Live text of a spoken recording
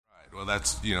Well,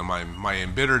 that's, my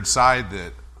embittered side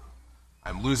that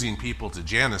I'm losing people to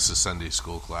Janice's Sunday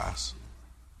school class.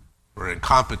 We're in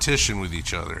competition with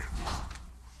each other.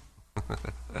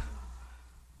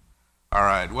 All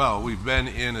right, well, we've been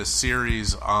in a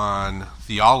series on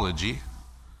theology,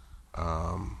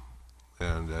 and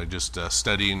just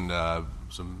studying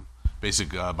some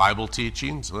basic Bible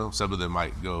teachings. Well, some of them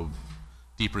might go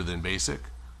deeper than basic.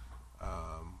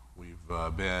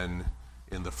 We've been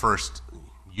in the first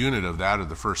unit of that, or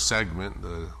the first segment,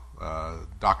 the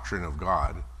doctrine of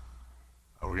God.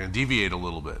 We're going to deviate a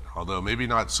little bit, although maybe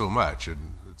not so much,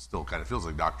 and it still kind of feels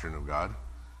like doctrine of God.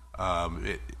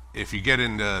 If you get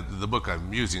into the book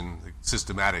I'm using,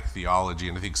 Systematic Theology,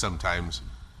 and I think sometimes,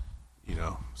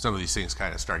 some of these things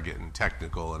kind of start getting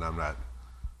technical, and I'm not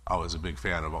always a big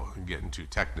fan of getting too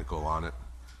technical on it.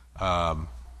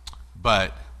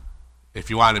 But if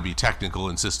you want to be technical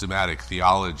in systematic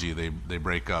theology, they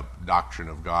break up doctrine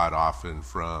of God often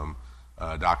from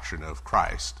doctrine of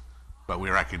Christ. But we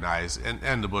recognize,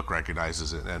 and the book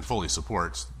recognizes it and fully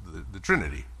supports the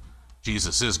Trinity.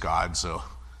 Jesus is God, so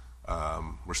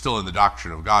we're still in the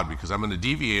doctrine of God, because I'm going to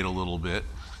deviate a little bit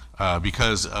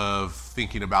because of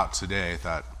thinking about today. I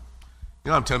thought,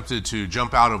 I'm tempted to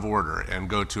jump out of order and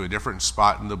go to a different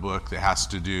spot in the book that has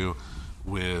to do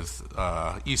with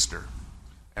Easter.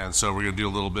 And so we're going to do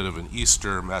a little bit of an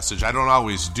Easter message. I don't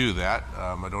always do that.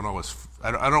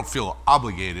 I don't feel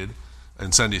obligated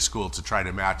in Sunday school to try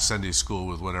to match Sunday school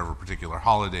with whatever particular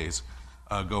holidays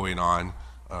going on,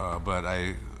 but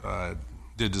I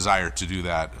did desire to do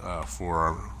that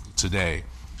for today.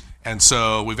 And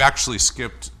so we've actually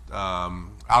skipped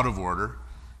out of order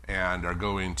and are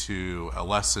going to a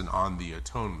lesson on the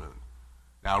atonement.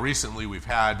 Now, recently we've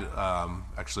had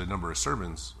actually a number of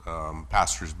sermons.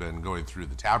 Pastor's been going through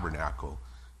the tabernacle,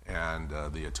 and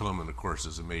the atonement, of course,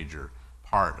 is a major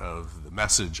part of the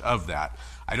message of that.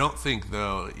 I don't think,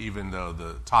 though, even though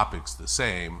the topic's the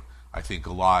same, I think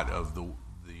a lot of the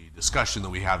discussion that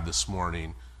we have this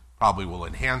morning probably will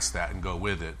enhance that and go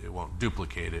with it. It won't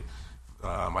duplicate it.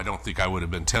 I don't think I would have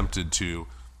been tempted to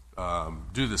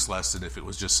do this lesson if it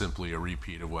was just simply a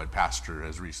repeat of what Pastor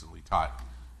has recently taught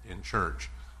in church.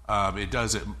 It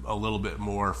does it a little bit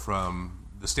more from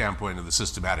the standpoint of the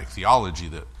systematic theology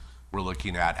that we're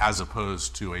looking at, as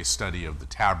opposed to a study of the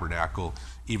tabernacle,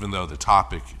 even though the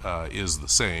topic is the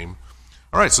same.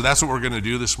 All right, so that's what we're going to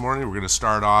do this morning. We're going to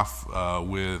start off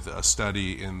with a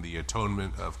study in the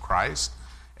atonement of Christ,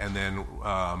 and then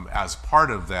as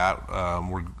part of that,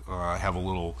 we're have a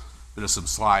little bit of some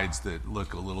slides that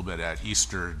look a little bit at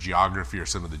Easter geography, or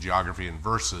some of the geography and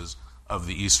verses of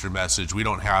the Easter message. We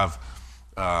don't have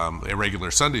a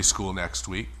regular Sunday school next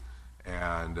week,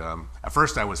 and at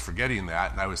first I was forgetting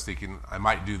that, and I was thinking I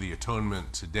might do the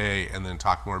atonement today and then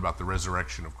talk more about the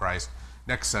resurrection of Christ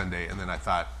next Sunday, and then I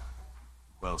thought,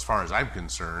 well, as far as I'm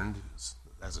concerned,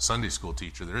 as a Sunday school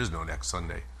teacher, there is no next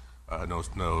Sunday,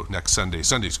 no next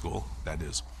Sunday school, that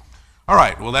is. All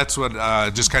right, well, that's what,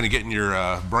 just kind of getting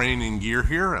your brain in gear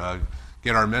here,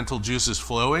 get our mental juices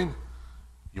flowing.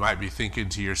 You might be thinking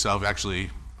to yourself, actually,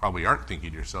 probably aren't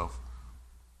thinking to yourself,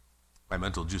 my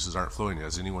mental juices aren't flowing.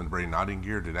 Has anyone brain not in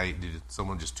gear? Did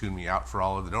someone just tune me out for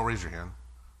all of it? Don't raise your hand.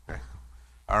 Okay.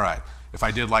 All right. If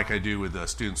I did like I do with the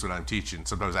students when I'm teaching,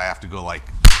 sometimes I have to go like,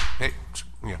 hey,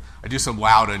 I do some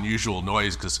loud, unusual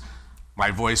noise, because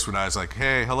my voice, when I was like,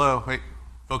 hey, hello, hey,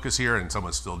 focus here, and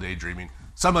someone's still daydreaming,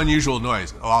 some unusual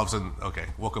noise. All of a sudden, okay,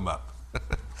 woke them up.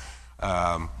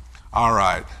 All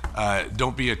right.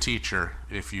 Don't be a teacher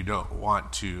if you don't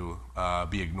want to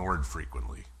be ignored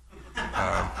frequently.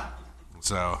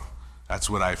 So that's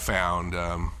what I found.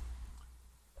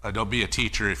 Don't be a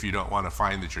teacher if you don't want to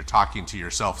find that you're talking to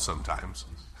yourself sometimes.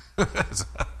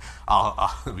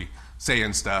 I'll be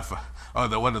saying stuff.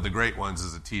 One of the great ones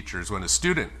as a teacher is when a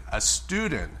student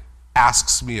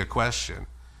asks me a question,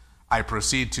 I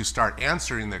proceed to start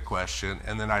answering the question,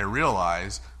 and then I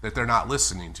realize that they're not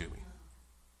listening to me.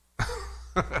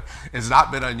 It's not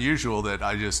been unusual that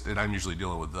and I'm usually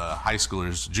dealing with high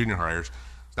schoolers, junior hires.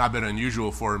 It's not been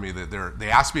unusual for me that they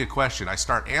ask me a question, I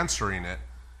start answering it,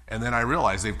 and then I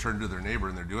realize they've turned to their neighbor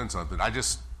and they're doing something.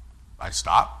 I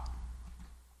stop.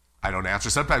 I don't answer.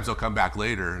 Sometimes they'll come back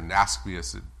later and ask me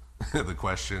the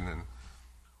question,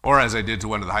 or as I did to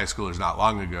one of the high schoolers not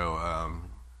long ago,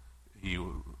 he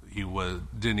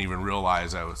didn't even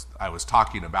realize I was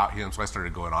talking about him, so I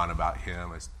started going on about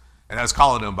him. And I was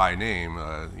calling him by name,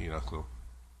 I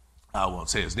won't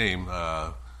say his name,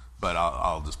 but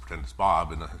I'll just pretend it's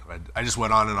Bob. And I just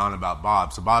went on and on about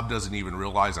Bob. So Bob doesn't even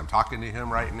realize I'm talking to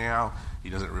him right now. He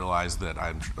doesn't realize that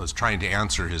I was trying to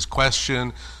answer his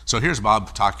question. So here's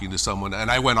Bob talking to someone,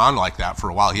 and I went on like that for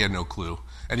a while. He had no clue,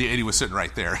 and he was sitting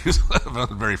right there. He was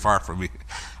very far from me.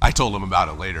 I told him about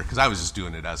it later because I was just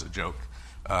doing it as a joke.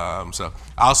 So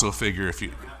I also figure if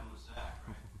you...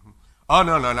 Oh,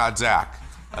 no, not Zach.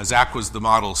 Zach was the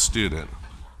model student.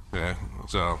 Okay,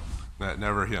 so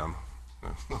never him.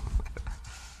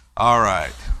 All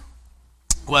right.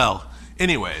 Well,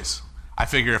 anyways, I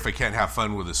figure if I can't have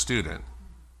fun with a student,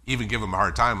 even give him a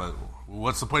hard time,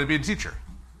 what's the point of being a teacher?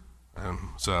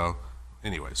 So,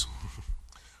 anyways.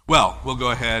 Well, we'll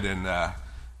go ahead and now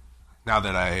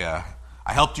that I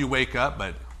helped you wake up,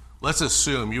 but let's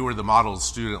assume you were the model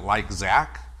student like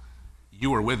Zach. You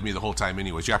were with me the whole time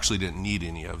anyways. You actually didn't need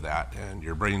any of that, and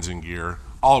your brain's in gear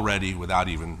already without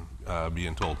even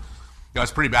being told.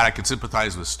 It's pretty bad. I can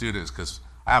sympathize with students because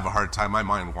I have a hard time. My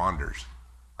mind wanders.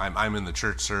 I'm in the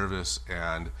church service,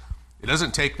 and it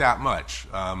doesn't take that much.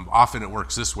 Often it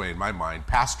works this way in my mind.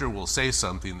 Pastor will say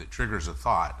something that triggers a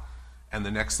thought, and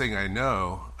the next thing I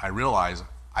know, I realize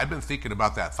I've been thinking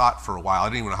about that thought for a while. I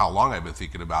didn't even know how long I've been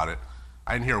thinking about it.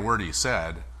 I didn't hear a word he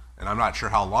said, and I'm not sure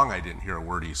how long I didn't hear a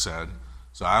word he said.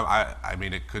 So I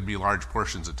mean, it could be large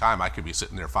portions of time. I could be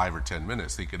sitting there 5 or 10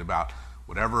 minutes thinking about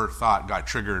whatever thought got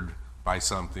triggered by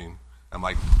something. I'm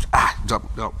like, don't,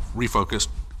 refocus,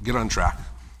 get on track.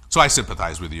 So I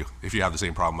sympathize with you if you have the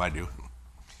same problem I do.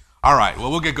 All right,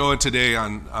 well, we'll get going today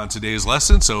on today's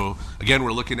lesson. So again,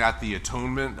 we're looking at the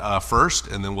atonement first,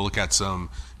 and then we'll look at some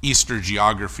Easter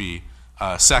geography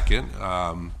second.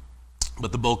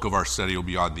 But the bulk of our study will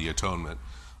be on the atonement.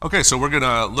 Okay, so we're going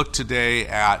to look today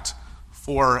at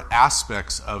 4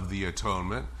 aspects of the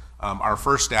atonement. Our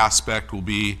first aspect will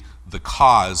be the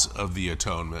cause of the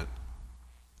atonement.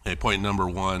 Okay, point number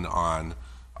 1 on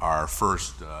our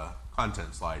first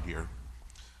content slide here.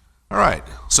 All right,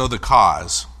 so the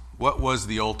cause. What was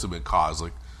the ultimate cause?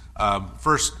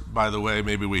 First, by the way,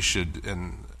 maybe we should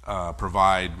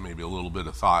provide maybe a little bit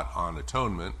of thought on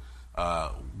atonement.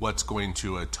 What's going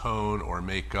to atone or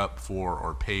make up for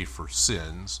or pay for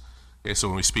sins? Okay, so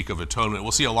when we speak of atonement,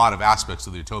 we'll see a lot of aspects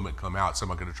of the atonement come out. So I'm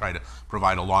not going to try to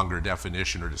provide a longer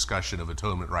definition or discussion of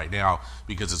atonement right now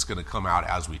because it's going to come out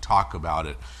as we talk about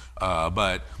it.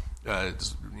 But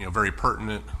it's very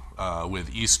pertinent with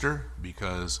Easter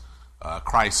because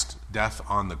Christ's death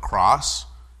on the cross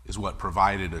is what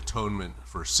provided atonement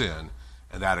for sin.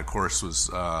 And that, of course, was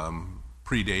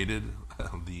predated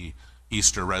the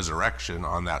Easter resurrection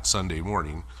on that Sunday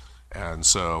morning. And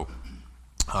so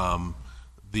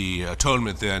the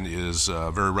atonement then is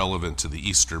very relevant to the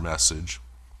Easter message.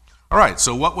 All right,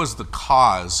 so what was the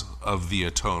cause of the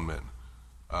atonement?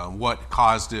 What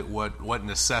caused it? What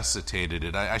necessitated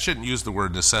it? I shouldn't use the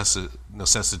word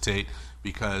necessitate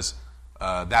because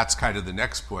that's kind of the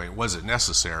next point. Was it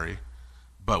necessary?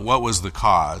 But what was the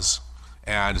cause?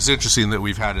 And it's interesting that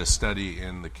we've had a study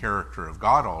in the character of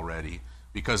God already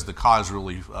because the cause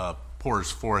really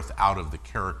pours forth out of the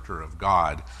character of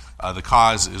God. The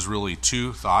cause is really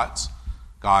 2 thoughts.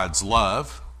 God's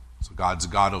love, so God's a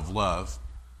God of love,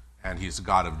 and he's a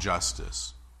God of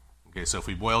justice. Okay, so if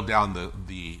we boil down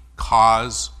the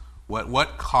cause,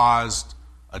 what caused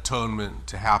atonement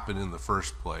to happen in the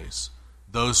first place?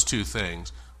 Those 2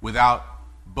 things. Without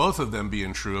both of them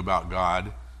being true about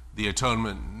God, the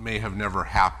atonement may have never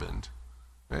happened.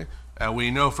 Okay?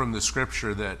 We know from the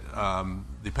scripture that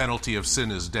the penalty of sin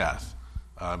is death.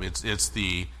 It's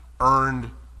the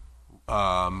earned,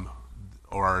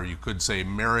 or you could say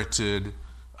merited,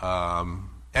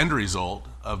 end result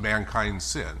of mankind's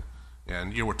sin.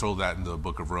 And you were told that in the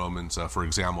book of Romans, for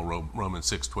example, Romans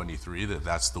 6:23,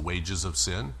 that's the wages of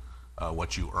sin,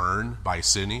 what you earn by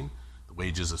sinning. The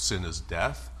wages of sin is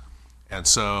death. And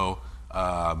so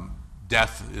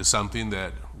death is something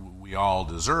that we all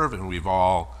deserve, and we've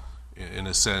all, in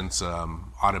a sense,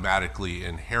 automatically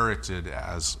inherited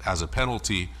as a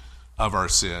penalty of our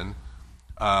sin.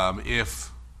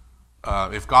 If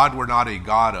God were not a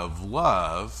God of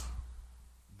love,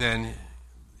 then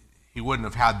he wouldn't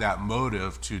have had that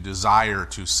motive to desire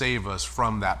to save us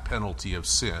from that penalty of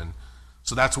sin.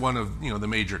 So that's one of the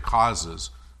major causes.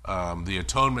 The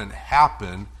atonement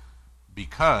happened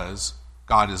because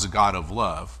God is a God of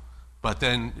love. But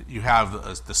then you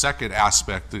have the second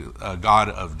aspect, the God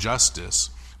of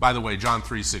justice. By the way, John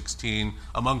 3:16,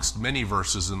 amongst many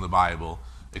verses in the Bible,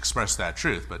 express that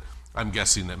truth. But I'm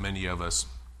guessing that many of us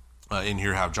in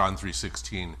here have John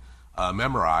 3:16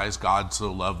 memorized. God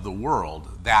so loved the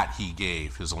world that he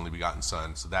gave his only begotten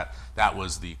son. So that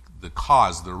was the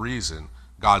cause, the reason,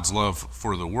 God's love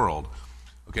for the world.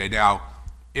 Okay, now,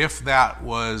 if that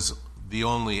was the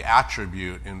only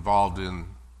attribute involved in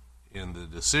the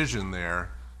decision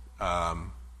there,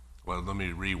 well, let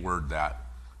me reword that.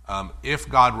 If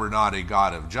God were not a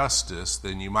God of justice,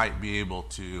 then you might be able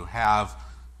to have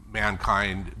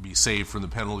mankind be saved from the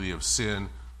penalty of sin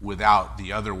without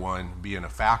the other one being a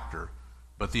factor.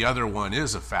 But the other one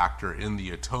is a factor in the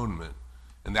atonement,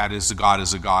 and that is God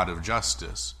is a God of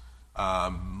justice.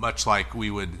 Much like we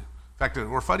would, in fact,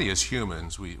 we're funny as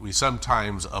humans. We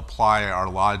sometimes apply our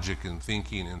logic and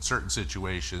thinking in certain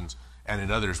situations, and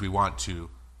in others we want to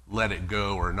let it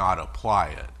go or not apply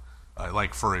it.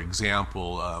 Like, for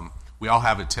example, we all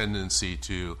have a tendency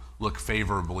to look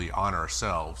favorably on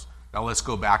ourselves. Now let's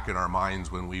go back in our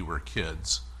minds when we were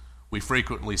kids. We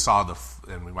frequently saw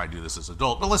and we might do this as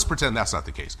adults, but let's pretend that's not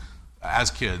the case. As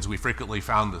kids, we frequently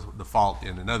found the fault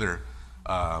in another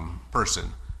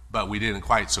person, but we didn't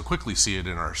quite so quickly see it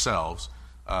in ourselves.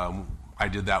 I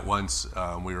did that once.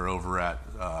 We were over at,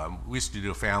 we used to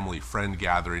do a family friend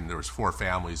gathering. There was 4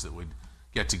 families that would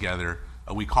get together.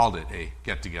 We called it a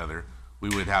get-together. We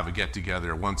would have a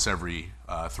get-together once every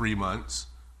 3 months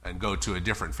and go to a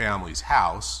different family's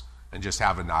house and just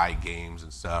have a night, games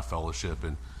and stuff, fellowship.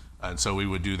 And so we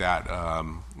would do that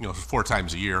 4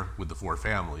 times a year with the 4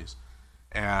 families.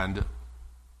 And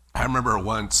I remember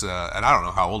once, and I don't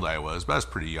know how old I was, but I was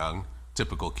pretty young,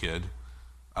 typical kid.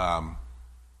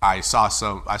 I saw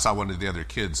one of the other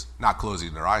kids not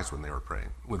closing their eyes when they were praying,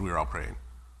 when we were all praying.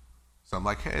 So I'm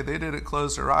like, hey, they didn't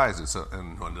close their eyes.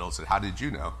 And one adult said, how did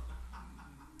you know?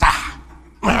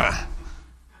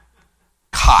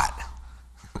 Caught.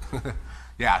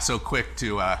 Yeah, so quick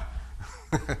to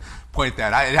point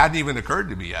that. It hadn't even occurred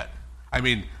to me yet. I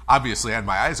mean, obviously I had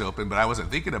my eyes open, but I wasn't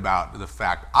thinking about the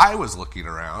fact I was looking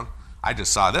around. I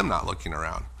just saw them not looking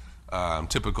around.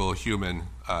 Typical human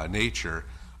nature.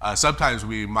 Sometimes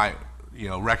we might,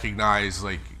 recognize,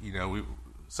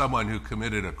 someone who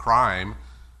committed a crime.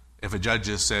 If a judge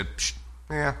just said,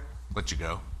 let you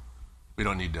go. We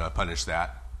don't need to punish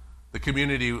that. The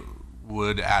community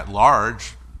would at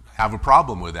large have a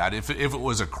problem with that. If it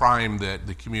was a crime that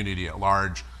the community at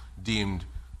large deemed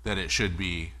that it should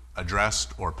be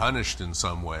addressed or punished in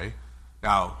some way.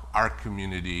 Now, our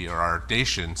community or our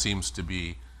nation seems to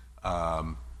be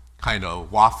kind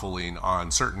of waffling on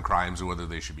certain crimes and whether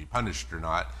they should be punished or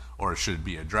not, or should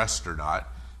be addressed or not.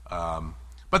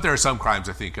 But there are some crimes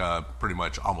I think pretty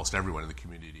much almost everyone in the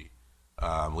community,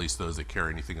 at least those that care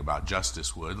anything about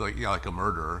justice would, like a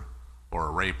murder or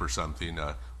a rape or something,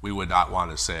 we would not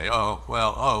want to say,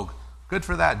 good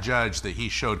for that judge that he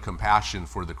showed compassion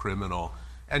for the criminal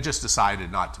and just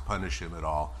decided not to punish him at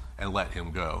all and let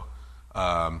him go.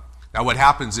 Now what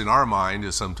happens in our mind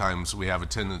is sometimes we have a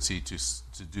tendency to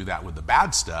do that with the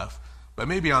bad stuff, but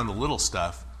maybe on the little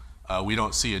stuff, we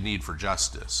don't see a need for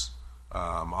justice.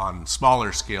 On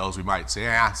smaller scales, we might say,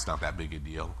 it's not that big a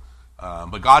deal.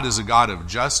 But God is a God of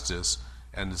justice,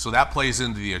 and so that plays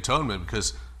into the atonement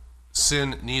because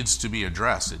sin needs to be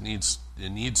addressed. It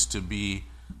needs to be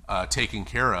taken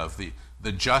care of.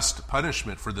 The just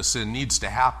punishment for the sin needs to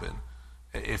happen.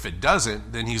 If it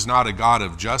doesn't, then he's not a God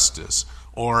of justice.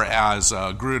 Or as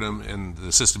Grudem in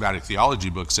the Systematic Theology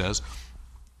book says,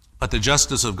 but the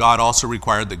justice of God also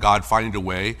required that God find a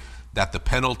way that the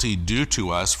penalty due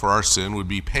to us for our sin would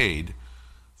be paid.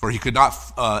 For he could not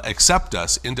accept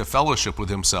us into fellowship with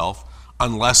himself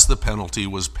unless the penalty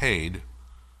was paid.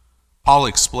 Paul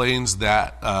explains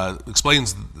that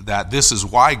this is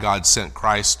why God sent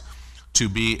Christ to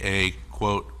be a,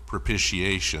 quote,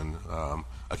 propitiation,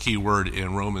 a key word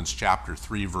in Romans chapter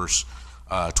 3, verse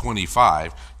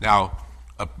 25. Now,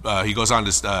 he goes on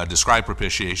to describe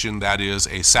propitiation, that is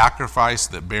a sacrifice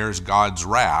that bears God's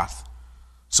wrath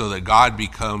so that God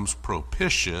becomes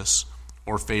propitious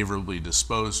or favorably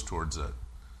disposed towards it.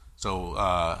 So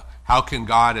how can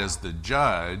God as the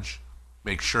judge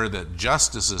make sure that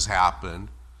justice has happened,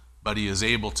 but he is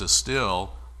able to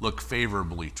still look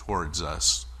favorably towards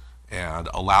us and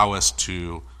allow us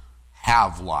to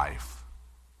have life?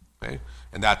 Okay?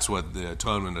 And that's what the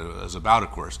atonement is about,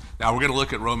 of course. Now we're going to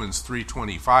look at Romans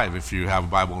 3:25. If you have a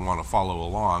Bible and want to follow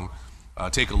along,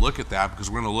 take a look at that,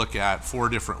 because we're going to look at 4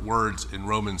 different words in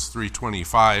Romans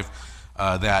 3:25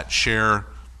 that share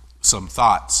some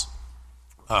thoughts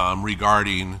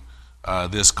regarding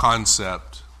this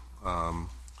concept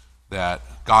that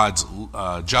God's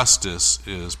justice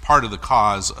is part of the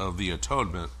cause of the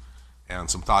atonement, and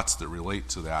some thoughts that relate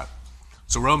to that.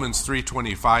 So Romans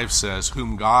 3:25 says,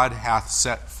 whom God hath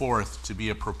set forth to be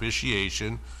a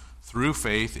propitiation through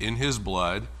faith in his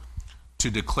blood,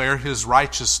 to declare his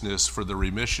righteousness for the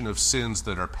remission of sins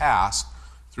that are past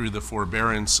through the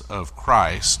forbearance of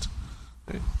Christ.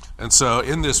 And so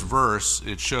in this verse,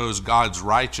 it shows God's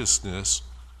righteousness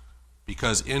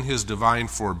because in his divine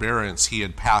forbearance, he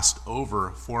had passed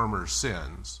over former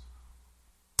sins.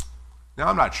 Now,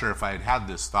 I'm not sure if I had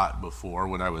this thought before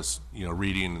when I was,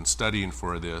 reading and studying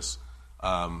for this,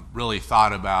 really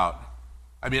thought about,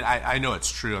 I know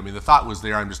it's true. The thought was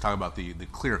there. I'm just talking about the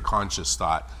clear conscious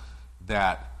thought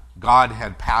that God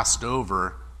had passed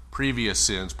over previous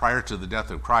sins. Prior to the death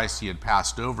of Christ, he had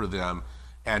passed over them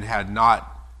and had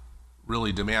not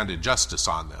really demanded justice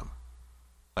on them.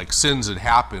 Like sins had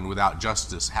happened without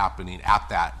justice happening at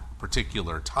that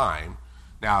particular time.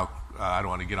 Now, I don't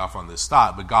want to get off on this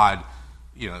thought, but God,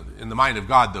 in the mind of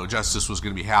God, though, justice was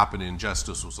going to be happening.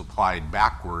 Justice was applied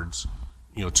backwards,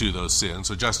 to those sins.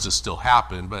 So justice still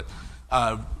happened, but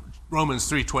Romans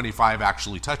 3:25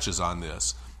 actually touches on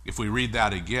this. If we read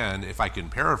that again, if I can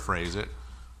paraphrase it,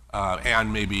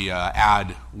 and maybe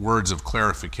add words of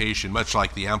clarification, much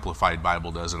like the Amplified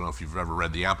Bible does. I don't know if you've ever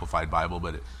read the Amplified Bible,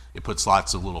 but it puts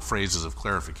lots of little phrases of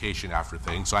clarification after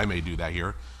things, so I may do that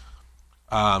here.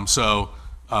 Romans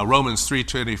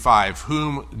 3:25,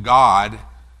 whom God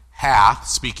hath,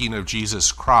 speaking of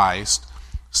Jesus Christ,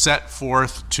 set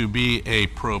forth to be a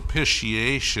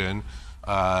propitiation,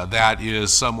 that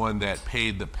is someone that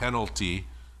paid the penalty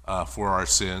for our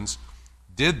sins,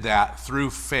 did that through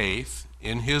faith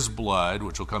in his blood,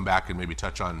 which we'll come back and maybe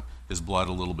touch on his blood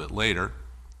a little bit later,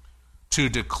 to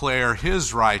declare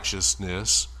his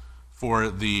righteousness for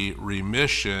the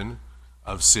remission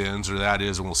of sins, or that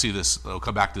is, and we'll see this, I'll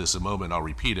come back to this in a moment, I'll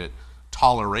repeat it,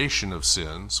 toleration of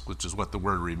sins, which is what the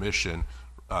word remission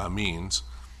means.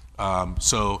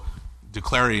 So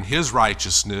declaring his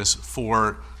righteousness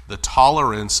for the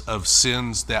tolerance of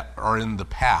sins that are in the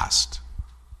past,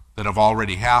 that have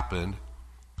already happened,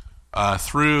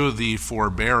 through the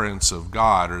forbearance of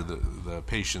God, or the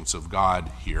patience of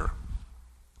God here.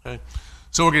 Okay?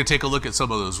 So we're going to take a look at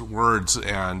some of those words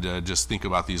and just think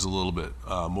about these a little bit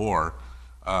more.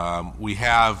 We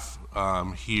have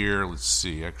here, let's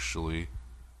see, actually,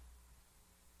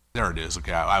 there it is.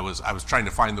 Okay, I was trying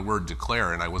to find the word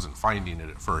declare and I wasn't finding it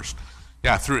at first.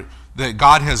 Yeah, through that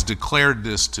God has declared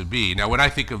this to be. Now, when I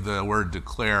think of the word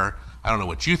declare, I don't know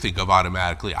what you think of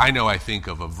automatically. I know I think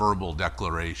of a verbal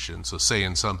declaration, so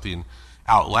saying something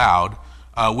out loud,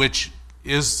 which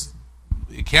is,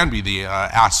 it can be the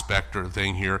aspect or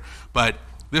thing here, but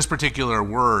this particular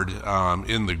word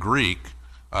in the Greek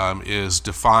is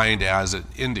defined as an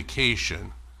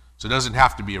indication. So it doesn't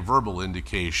have to be a verbal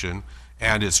indication,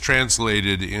 and it's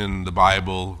translated in the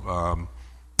Bible,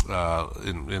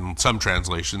 in some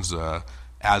translations,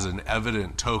 as an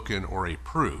evident token or a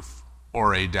proof,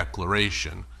 or a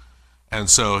declaration. And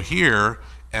so here,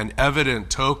 an evident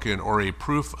token or a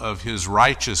proof of his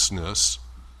righteousness.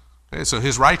 Okay, so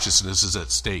his righteousness is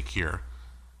at stake here.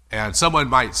 And someone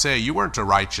might say, you weren't a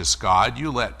righteous God.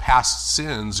 You let past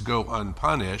sins go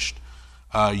unpunished.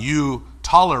 You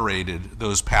tolerated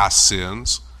those past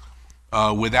sins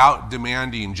without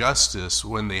demanding justice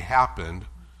when they happened.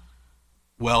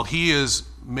 Well, he is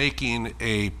making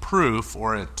a proof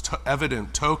or an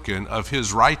evident token of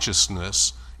his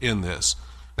righteousness in this.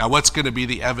 Now, what's going to be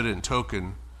the evident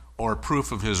token or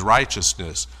proof of his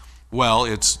righteousness? Well,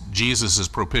 it's Jesus'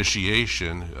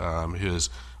 propitiation, his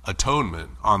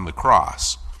atonement on the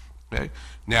cross. Okay?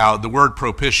 Now, the word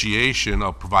propitiation,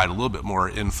 I'll provide a little bit more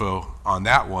info on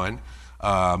that one.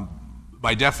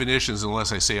 By definitions,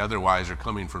 unless I say otherwise, are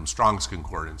coming from Strong's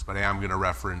Concordance, but I am going to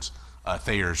reference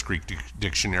Thayer's Greek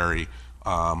Dictionary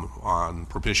on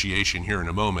propitiation here in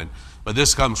a moment. But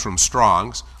this comes from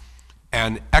Strong's.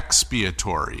 An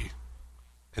expiatory,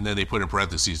 and then they put in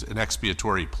parentheses, an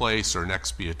expiatory place or an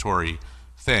expiatory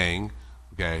thing.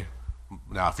 Okay.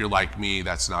 Now, if you're like me,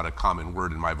 that's not a common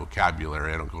word in my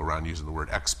vocabulary. I don't go around using the word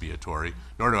expiatory,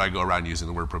 nor do I go around using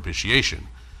the word propitiation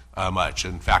much.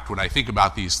 In fact, when I think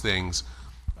about these things,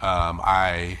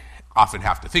 I often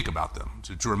have to think about them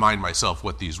to remind myself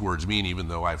what these words mean, even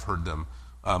though I've heard them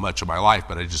much of my life,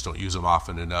 but I just don't use them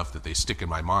often enough that they stick in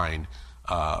my mind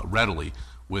readily,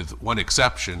 with one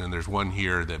exception, and there's one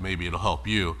here that maybe it'll help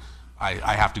you.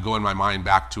 I have to go in my mind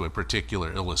back to a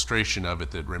particular illustration of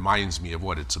it that reminds me of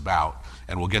what it's about,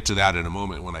 and we'll get to that in a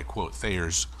moment when I quote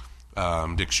Thayer's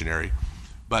dictionary.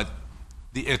 But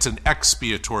it's an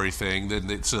expiatory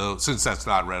thing, so since that's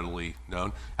not readily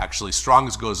known, actually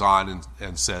Strong's goes on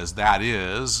and says that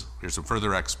is, here's some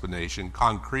further explanation,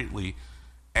 concretely,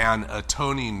 an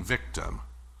atoning victim,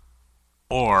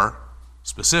 or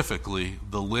specifically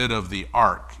the lid of the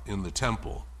ark in the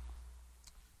temple.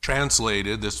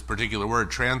 Translated, this particular word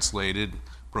translated,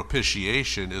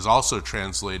 propitiation, is also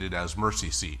translated as mercy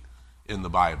seat in the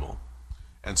Bible.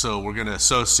 And so we're going to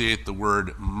associate the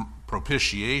word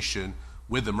propitiation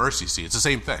with the mercy seat. It's the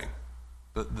same thing.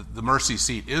 The mercy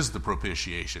seat is the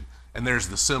propitiation. And there's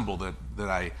the symbol that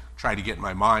I try to get in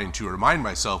my mind to remind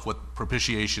myself what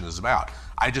propitiation is about.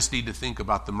 I just need to think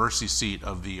about the mercy seat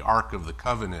of the Ark of the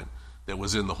Covenant that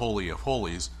was in the Holy of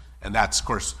Holies. And that's, of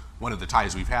course, one of the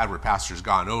ties we've had where Pastor's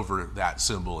gone over that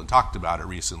symbol and talked about it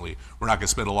recently. We're not going to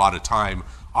spend a lot of time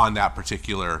on that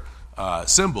particular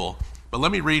symbol. But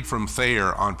let me read from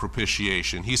Thayer on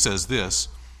propitiation. He says this.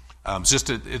 It's just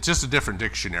a different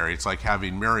dictionary. It's like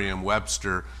having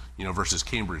Merriam-Webster, versus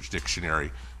Cambridge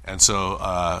Dictionary. And so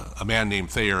a man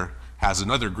named Thayer has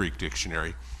another Greek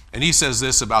dictionary. And he says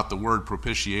this about the word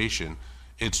propitiation.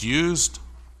 It's used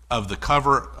of the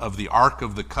cover of the Ark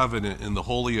of the Covenant in the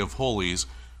Holy of Holies,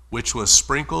 which was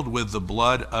sprinkled with the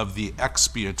blood of the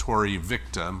expiatory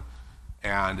victim.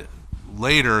 And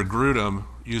later, Grudem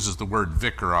uses the word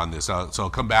vicar on this. So I'll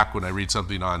come back when I read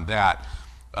something on that.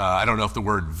 I don't know if the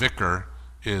word vicar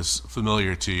is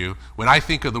familiar to you. When I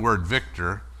think of the word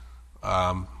victor,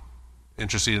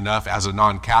 interesting enough, as a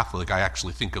non-Catholic, I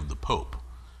actually think of the Pope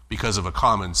because of a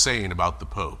common saying about the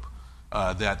Pope,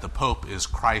 that the Pope is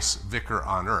Christ's vicar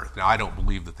on earth. Now, I don't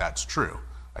believe that that's true.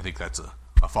 I think that's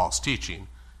a false teaching.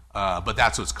 But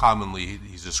that's what's commonly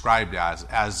he's described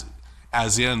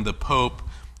as in the Pope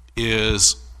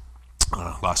is,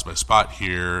 lost my spot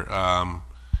here,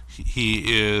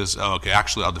 he is,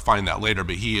 actually I'll define that later,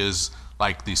 but he is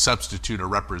like the substitute or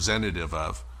representative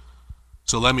of.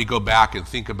 So let me go back and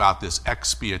think about this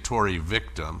expiatory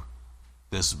victim,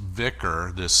 this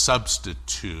vicar, this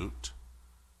substitute.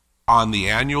 On the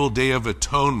annual Day of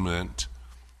Atonement,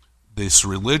 this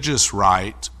religious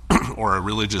rite or a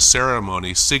religious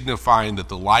ceremony signifying that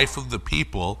the life of the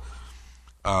people,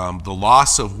 the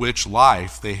loss of which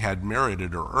life they had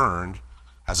merited or earned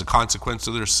as a consequence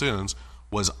of their sins,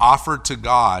 was offered to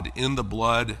God in the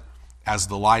blood as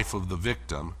the life of the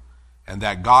victim, and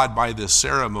that God by this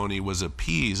ceremony was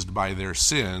appeased by their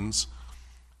sins,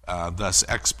 thus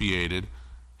expiated.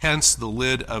 Hence the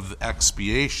lid of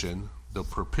expiation, the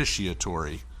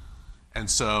propitiatory. And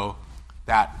so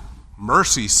that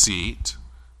mercy seat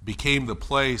became the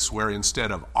place where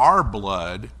instead of our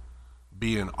blood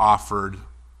being offered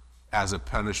as a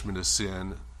punishment of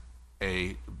sin,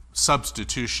 a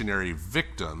substitutionary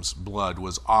victim's blood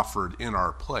was offered in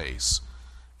our place.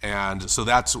 And so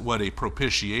that's what a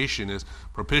propitiation is.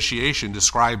 Propitiation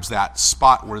describes that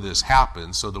spot where this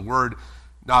happens. So the word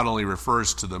not only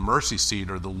refers to the mercy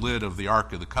seat or the lid of the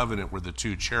Ark of the Covenant where the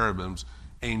two cherubims,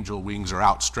 angel wings, are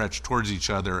outstretched towards each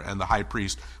other, and the high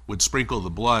priest would sprinkle the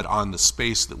blood on the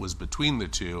space that was between the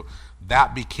two.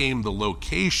 That became the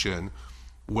location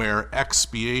where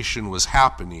expiation was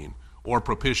happening, or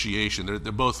propitiation.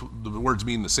 They're both, the words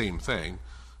mean the same thing.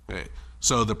 Okay.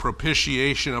 So the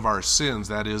propitiation of our sins,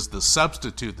 that is the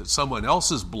substitute that someone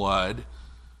else's blood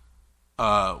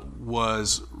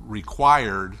was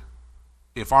required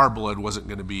if our blood wasn't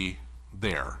going to be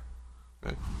there.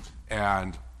 Okay.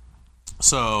 And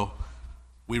so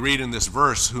we read in this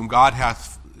verse, whom God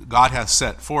hath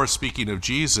set forth, speaking of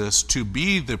Jesus, to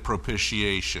be the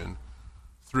propitiation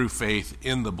through faith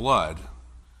in the blood,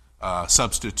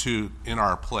 substitute in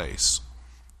our place.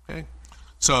 Okay?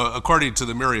 So according to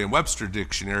the Merriam-Webster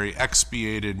dictionary,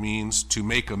 expiated means to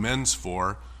make amends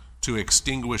for, to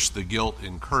extinguish the guilt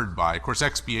incurred by. Of course,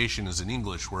 expiation is an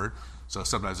English word, so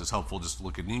sometimes it's helpful just to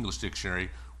look at an English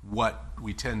dictionary, what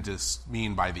we tend to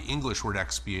mean by the English word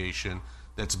expiation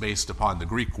that's based upon the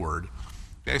Greek word.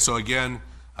 Okay, so again,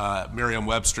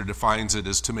 Merriam-Webster defines it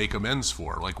as to make amends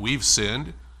for. Like we've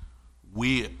sinned,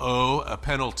 we owe a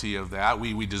penalty of that.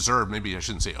 We deserve, maybe I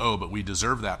shouldn't say owe, but we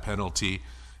deserve that penalty,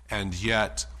 and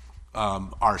yet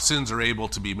our sins are able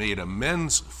to be made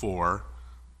amends for,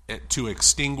 to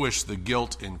extinguish the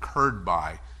guilt incurred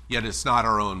by. Yet it's not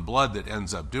our own blood that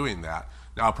ends up doing that.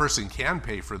 Now, a person can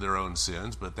pay for their own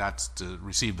sins, but that's to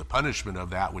receive the punishment of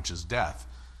that, which is death.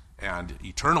 And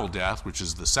eternal death, which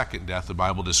is the second death the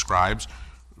Bible describes,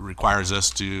 requires us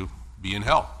to be in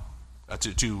hell,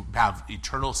 to have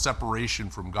eternal separation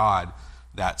from God,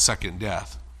 that second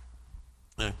death.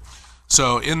 Okay.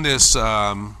 So in this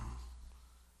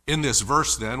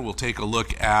verse, then, we'll take a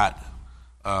look at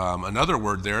another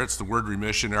word there. It's the word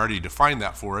remission. I already defined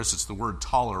that for us. It's the word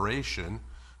toleration.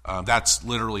 That's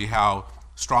literally how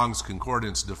Strong's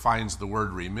Concordance defines the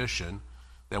word remission,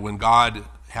 that when God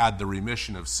had the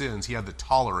remission of sins, he had the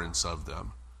tolerance of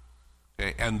them.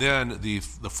 Okay? And then the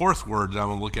fourth word that I'm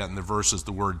going to look at in the verse is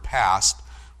the word past,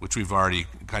 which we've already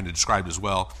kind of described as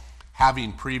well,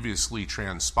 having previously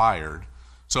transpired.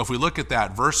 So if we look at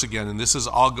that verse again, and this is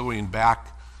all going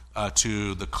back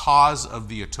to the cause of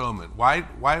the atonement. What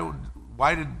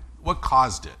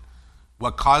caused it?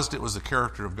 What caused it was the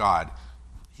character of God.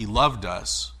 He loved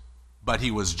us, but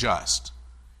he was just.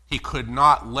 He could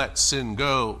not let sin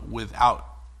go without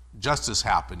justice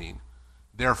happening.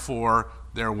 Therefore,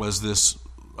 there was this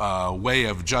way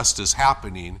of justice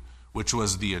happening, which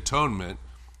was the atonement.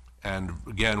 And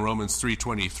again, Romans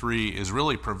 3:23 is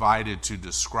really provided to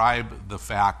describe the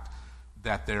fact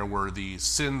that there were these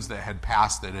sins that had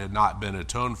passed that had not been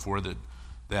atoned for,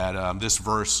 that this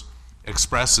verse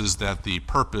expresses that the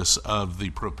purpose of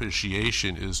the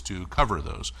propitiation is to cover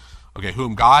those. Okay,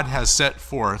 whom God has set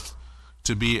forth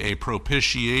to be a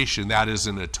propitiation, that is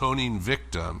an atoning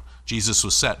victim. Jesus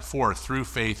was set forth through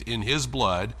faith in his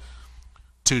blood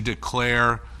to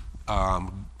declare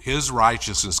his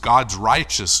righteousness, God's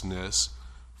righteousness,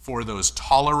 for those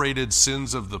tolerated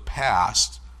sins of the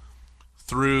past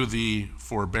through the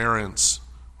forbearance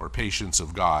or patience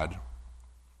of God.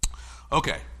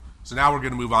 Okay, so now we're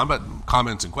going to move on, but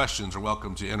comments and questions are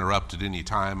welcome to interrupt at any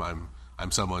time.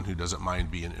 I'm someone who doesn't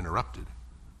mind being interrupted,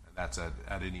 and that's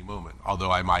at any moment,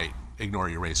 although I might ignore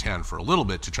your raised hand for a little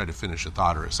bit to try to finish a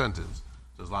thought or a sentence.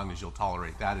 So as long as you'll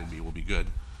tolerate that in me, we'll be good.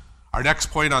 Our next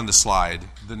point on the slide,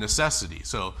 the necessity.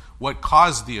 So what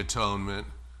caused the atonement,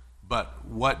 but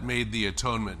what made the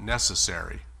atonement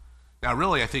necessary? Now,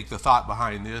 really, I think the thought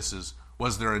behind this is,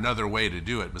 was there another way to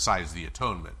do it besides the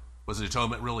atonement? Was the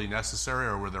atonement really necessary,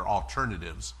 or were there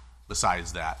alternatives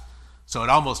besides that? So it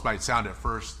almost might sound at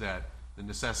first that the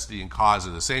necessity and cause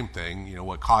are the same thing. You know,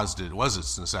 what caused it was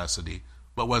its necessity,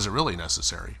 but was it really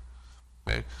necessary?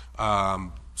 Okay.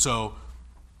 So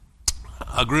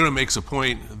Grudem makes a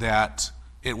point that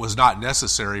it was not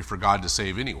necessary for God to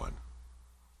save anyone.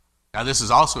 Now, this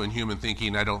is also in human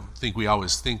thinking. I don't think we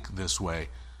always think this way.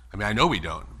 I mean, I know we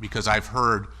don't, because I've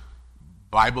heard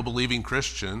Bible-believing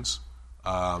Christians,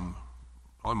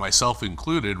 myself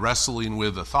included, wrestling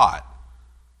with the thought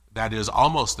that is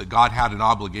almost that God had an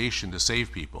obligation to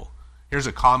save people. Here's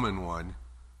a common one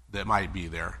that might be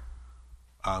there.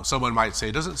 Someone might say,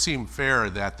 it doesn't seem fair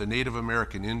that the Native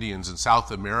American Indians in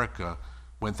South America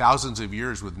went thousands of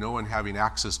years with no one having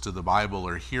access to the Bible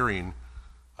or hearing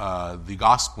the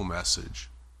gospel message.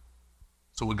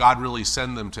 So would God really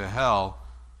send them to hell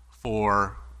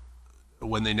for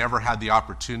when they never had the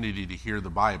opportunity to hear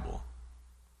the Bible?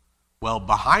 Well,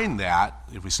 behind that,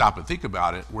 if we stop and think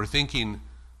about it, we're thinking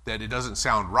that it doesn't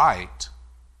sound right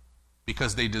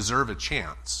because they deserve a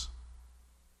chance.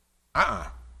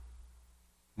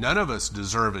 None of us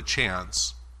deserve a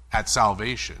chance at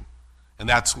salvation. And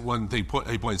that's one thing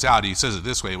he points out. He says it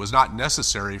this way: it was not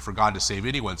necessary for God to save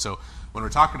anyone. So when we're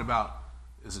talking about,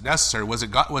 is it necessary? Was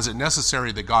it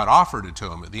necessary that God offered it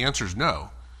to him? The answer is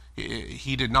no.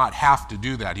 He did not have to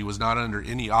do that. He was not under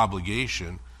any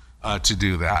obligation to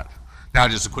do that. Now,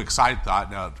 just a quick side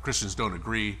thought. Now, Christians don't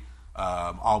agree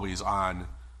always on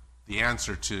the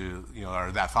answer to,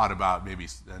 or that thought about maybe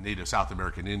native South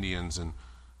American Indians and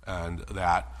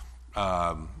that,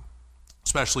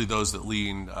 especially those that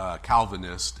lean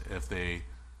Calvinist, if they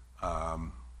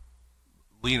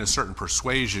lean a certain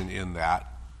persuasion in that.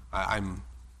 I'm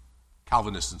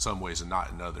Calvinist in some ways and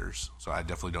not in others, so I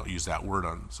definitely don't use that word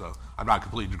on. So I'm not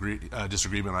completely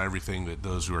disagreement on everything that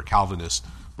those who are Calvinists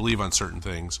believe on certain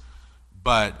things,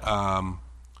 but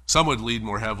some would lead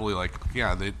more heavily, like,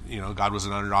 God was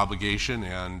under obligation,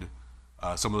 and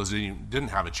some of those didn't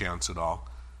have a chance at all.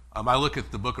 I look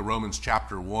at the book of Romans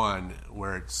chapter 1,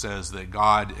 where it says that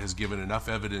God has given enough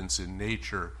evidence in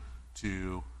nature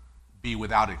to be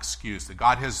without excuse, that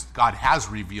God has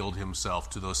revealed himself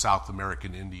to those South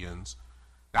American Indians.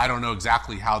 I don't know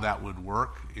exactly how that would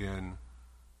work in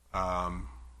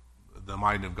the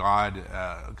mind of God,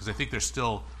 because I think there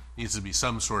still needs to be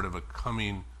some sort of a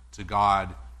coming to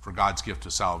God for God's gift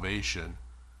of salvation.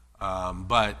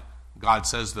 But God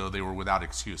says, though, they were without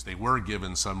excuse. They were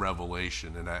given some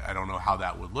revelation, and I don't know how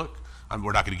that would look.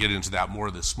 We're not going to get into that more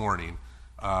this morning.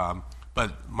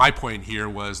 But my point here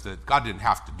was that God didn't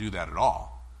have to do that at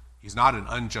all. He's not an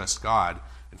unjust God.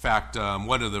 In fact,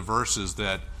 one of the verses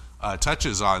that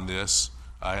touches on this,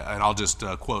 and I'll just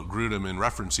quote Grudem in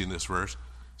referencing this verse,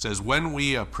 says, when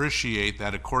we appreciate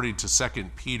that according to 2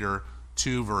 Peter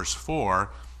 2, verse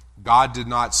 4, God did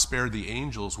not spare the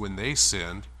angels when they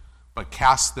sinned, but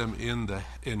cast them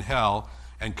in hell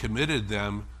and committed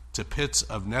them to pits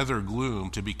of nether gloom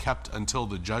to be kept until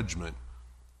the judgment.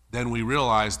 Then we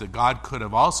realize that God could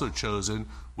have also chosen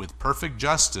with perfect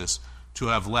justice to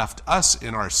have left us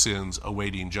in our sins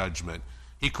awaiting judgment.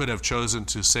 He could have chosen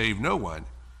to save no one,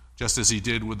 just as he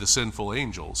did with the sinful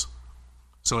angels.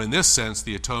 So in this sense,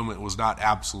 the atonement was not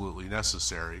absolutely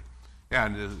necessary.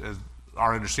 And as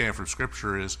our understanding from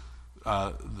Scripture is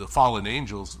the fallen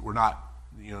angels were not,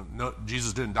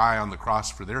 Jesus didn't die on the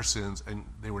cross for their sins, and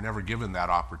they were never given that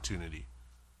opportunity.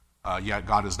 Yet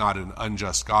God is not an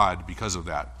unjust God because of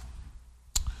that.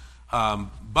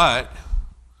 But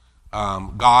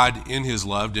God, in his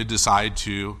love, did decide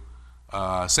to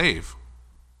save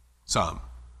some.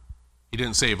 He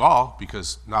didn't save all,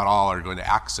 because not all are going to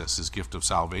access his gift of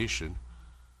salvation.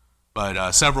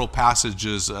 But several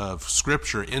passages of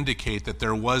Scripture indicate that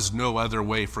there was no other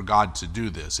way for God to do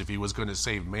this. If he was going to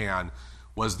save man,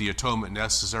 was the atonement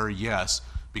necessary? Yes,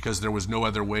 because there was no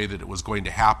other way that it was going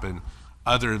to happen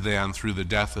other than through the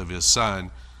death of his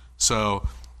Son. So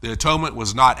the atonement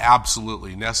was not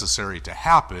absolutely necessary to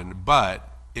happen, but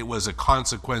it was a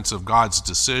consequence of God's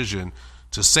decision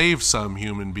to save some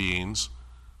human beings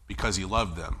because he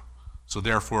loved them. So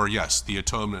therefore, yes, the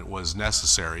atonement was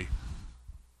necessary.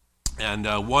 And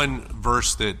one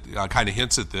verse that kind of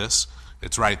hints at this,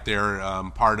 it's right there,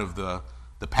 part of the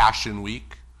Passion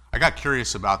Week. I got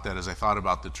curious about that as I thought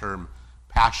about the term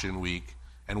Passion Week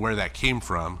and where that came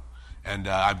from. And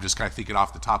I'm just kind of thinking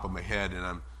off the top of my head,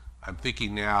 and I'm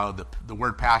thinking now the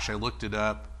word passion, I looked it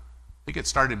up. I think it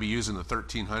started to be used in the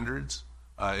 1300s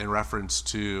in reference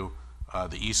to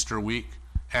the Easter week.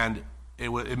 And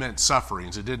it meant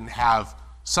sufferings. It didn't have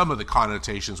some of the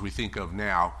connotations we think of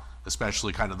now,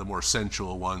 especially kind of the more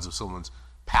sensual ones if someone's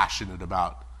passionate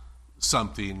about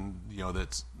something,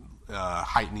 that's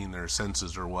heightening their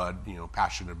senses or what,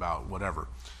 passionate about whatever.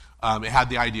 It had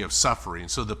the idea of suffering.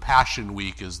 So the Passion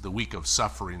Week is the week of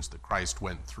sufferings that Christ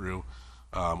went through.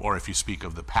 Or if you speak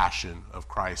of the passion of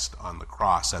Christ on the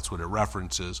cross, that's what it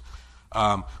references.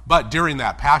 But during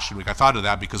that Passion Week, I thought of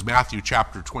that because Matthew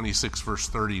chapter 26, verse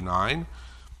 39,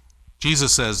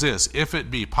 Jesus says this, "If it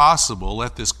be possible,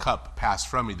 let this cup pass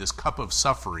from me," this cup of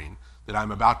suffering that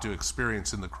I'm about to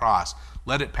experience in the cross,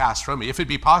 let it pass from me. If it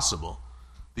be possible.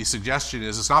 The suggestion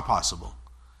is it's not possible.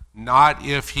 Not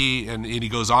if and he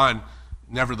goes on,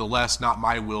 "Nevertheless, not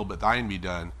my will, but thine be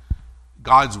done."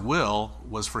 God's will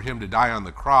was for him to die on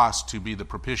the cross to be the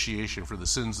propitiation for the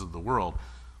sins of the world.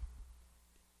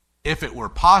 If it were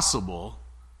possible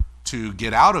to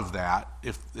get out of that,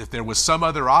 if there was some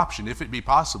other option, if it be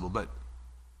possible, but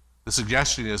the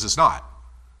suggestion is it's not.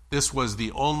 This was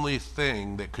the only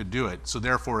thing that could do it, so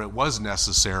therefore it was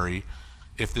necessary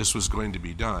if this was going to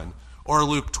be done. Or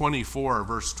Luke 24,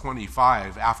 verse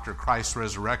 25, after Christ's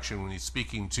resurrection, when he's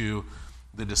speaking to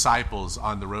the disciples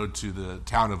on the road to the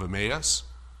town of Emmaus,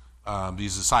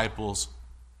 these disciples,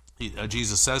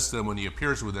 Jesus says to them when he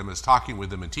appears with them, is talking with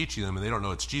them and teaching them, and they don't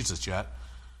know it's Jesus yet.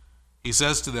 He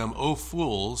says to them, "O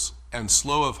fools, and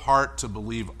slow of heart to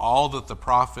believe all that the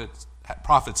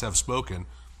prophets have spoken,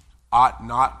 ought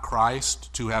not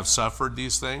Christ to have suffered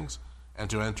these things and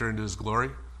to enter into his glory?"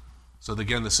 So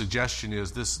again, the suggestion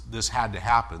is this had to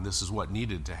happen. This is what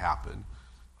needed to happen.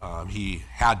 He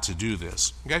had to do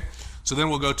this. Okay, so then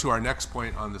we'll go to our next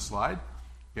point on the slide.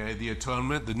 Okay, the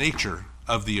atonement, the nature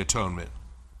of the atonement.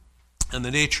 And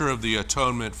the nature of the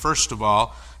atonement, first of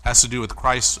all, has to do with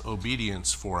Christ's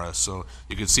obedience for us. So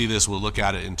you can see this, we'll look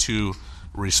at it in two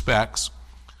respects.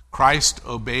 Christ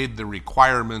obeyed the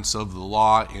requirements of the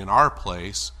law in our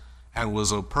place and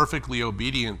was perfectly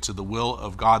obedient to the will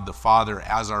of God the Father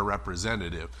as our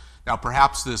representative. Now,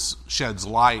 perhaps this sheds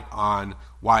light on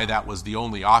why that was the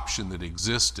only option that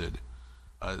existed.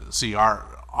 See,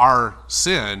 our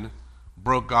sin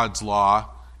broke God's law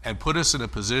and put us in a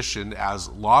position as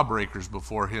lawbreakers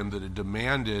before him that it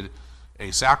demanded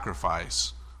a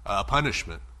sacrifice, a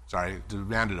punishment.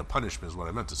 Demanded a punishment is what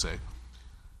I meant to say.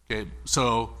 Okay,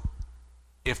 so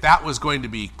if that was going to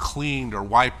be cleaned or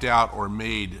wiped out or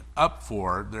made up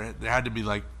for, there had to be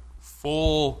like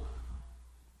full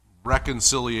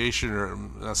reconciliation, or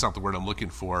that's not the word I'm looking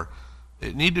for.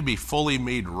 It needed to be fully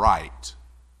made right.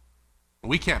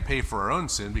 We can't pay for our own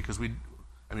sin because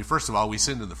first of all, we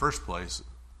sinned in the first place,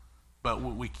 but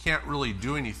we can't really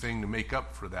do anything to make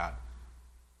up for that.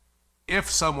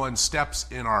 If someone steps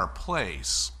in our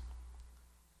place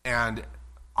and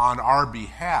on our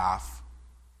behalf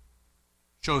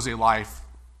shows a life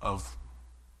of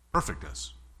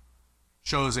perfectness,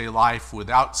 shows a life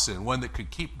without sin, one that could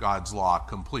keep God's law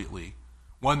completely,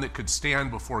 one that could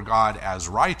stand before God as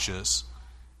righteous,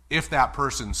 if that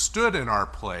person stood in our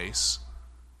place,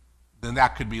 then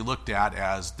that could be looked at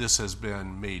as this has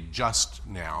been made just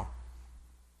now.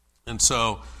 And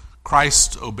so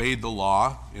Christ obeyed the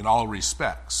law in all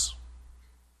respects.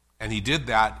 And he did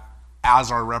that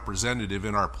as our representative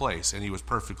in our place. And he was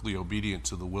perfectly obedient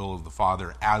to the will of the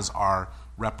Father as our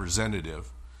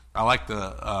representative. I like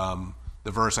the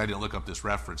verse. I didn't look up this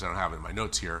reference. I don't have it in my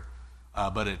notes here.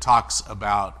 But it talks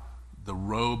about the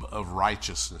robe of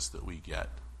righteousness that we get.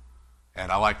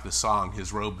 And I like the song,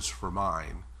 His Robes for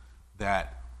Mine,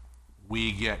 that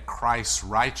we get Christ's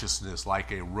righteousness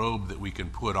like a robe that we can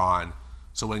put on.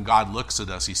 So when God looks at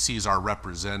us, he sees our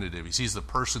representative. He sees the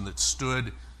person that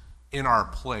stood in our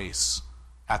place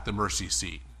at the mercy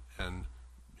seat. And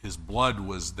his blood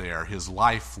was there. His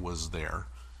life was there.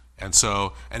 And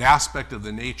so an aspect of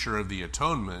the nature of the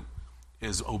atonement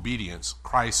is obedience.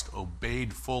 Christ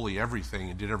obeyed fully everything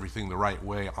and did everything the right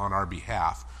way on our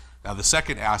behalf. Now the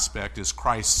second aspect is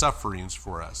Christ's sufferings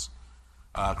for us.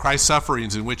 Christ's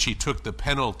sufferings in which he took the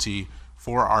penalty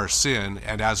for our sin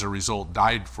and as a result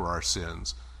died for our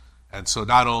sins. And so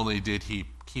not only did he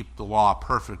keep the law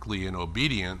perfectly in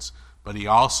obedience, but he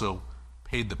also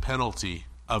paid the penalty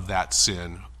of that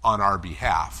sin on our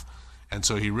behalf. And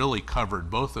so he really covered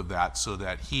both of that so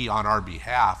that he, on our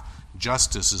behalf,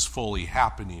 justice is fully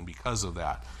happening because of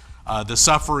that. The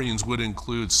sufferings would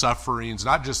include sufferings,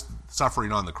 not just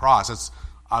suffering on the cross. That's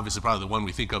obviously probably the one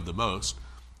we think of the most.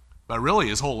 But really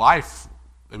his whole life,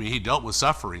 I mean, he dealt with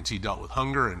sufferings. He dealt with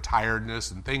hunger and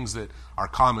tiredness and things that are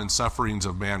common sufferings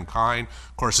of mankind.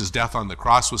 Of course, his death on the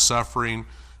cross was suffering.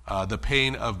 The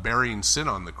pain of bearing sin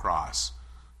on the cross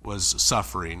was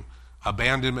suffering.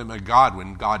 Abandonment by God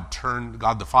when God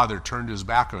the Father turned his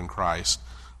back on Christ,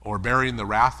 or bearing the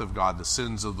wrath of God, the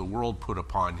sins of the world put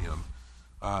upon him.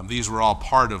 These were all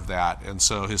part of that. And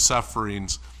so his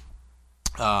sufferings,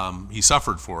 he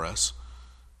suffered for us.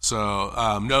 So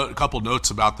a couple notes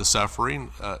about the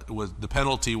suffering. The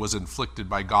penalty was inflicted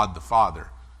by God the Father.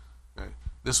 Okay?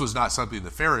 This was not something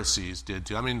the Pharisees did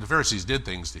to him. I mean, the Pharisees did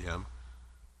things to him.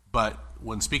 But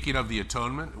when speaking of the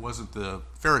atonement, it wasn't the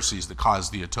Pharisees that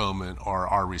caused the atonement or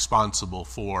are responsible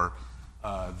for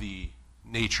the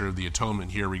nature of the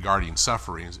atonement here regarding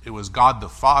sufferings. It was God the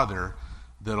Father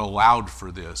that allowed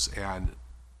for this and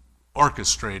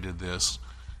orchestrated this.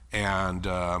 And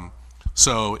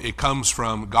so it comes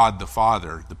from God the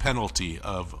Father, the penalty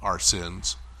of our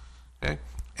sins. Okay?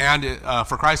 And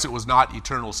for Christ, it was not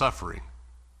eternal suffering.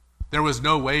 There was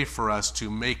no way for us to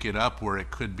make it up where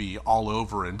it could be all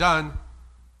over and done.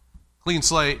 Clean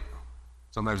slate.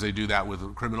 Sometimes they do that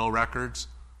with criminal records.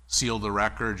 Seal the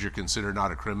records, you're considered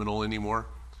not a criminal anymore.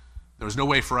 There was no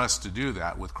way for us to do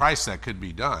that. With Christ, that could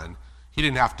be done. He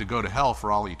didn't have to go to hell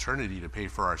for all eternity to pay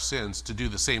for our sins, to do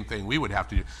the same thing we would have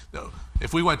to do. No,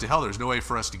 if we went to hell, there's no way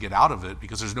for us to get out of it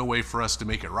because there's no way for us to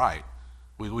make it right.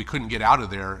 We couldn't get out of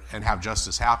there and have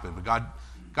justice happen. But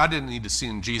God didn't need to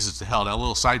send Jesus to hell. Now, a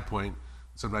little side point,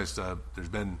 sometimes there's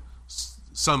been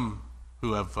some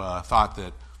who have thought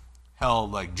that hell,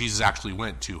 like Jesus actually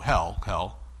went to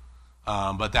hell.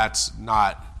 But that's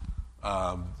not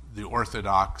the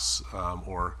orthodox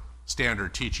or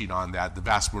standard teaching on that. The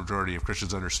vast majority of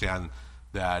Christians understand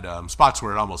that spots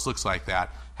where it almost looks like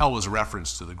that, hell was a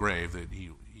reference to the grave, that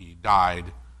he died,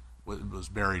 was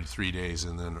buried 3 days,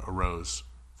 and then arose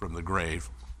from the grave.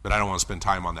 But I don't want to spend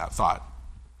time on that thought.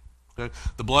 Okay?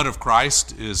 The blood of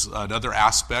Christ is another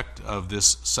aspect of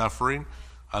this suffering.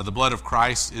 The blood of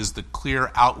Christ is the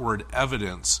clear outward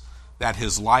evidence that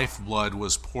his lifeblood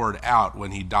was poured out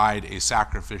when he died a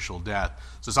sacrificial death.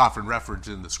 So it's often referenced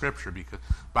in the scripture because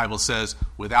the Bible says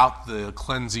without the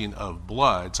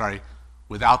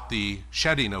without the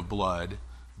shedding of blood,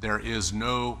 there is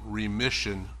no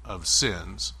remission of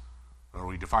sins. Or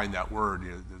we define that word.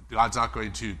 God's not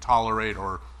going to tolerate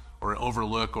or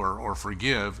overlook or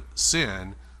forgive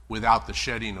sin without the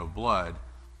shedding of blood.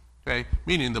 Okay?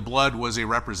 Meaning the blood was a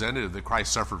representative that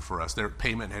Christ suffered for us. Their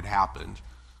payment had happened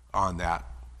on that.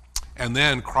 And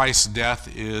then Christ's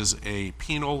death is a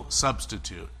penal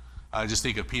substitute. Just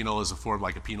think of penal as a form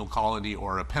like a penal colony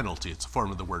or a penalty. It's a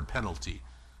form of the word penalty.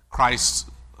 Christ's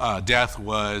death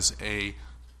was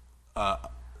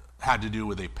had to do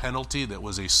with a penalty that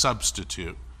was a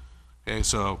substitute. Okay,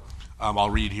 so I'll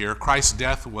read here. Christ's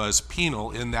death was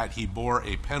penal in that he bore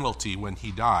a penalty when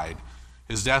he died.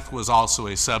 His death was also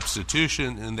a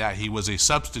substitution in that he was a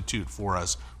substitute for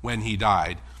us when he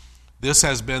died. This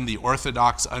has been the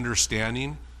orthodox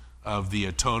understanding of the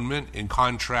atonement in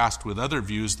contrast with other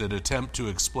views that attempt to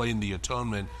explain the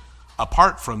atonement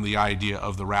apart from the idea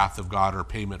of the wrath of God or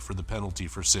payment for the penalty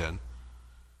for sin.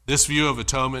 This view of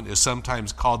atonement is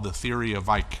sometimes called the theory of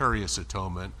vicarious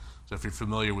atonement. So if you're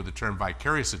familiar with the term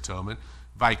vicarious atonement,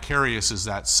 vicarious is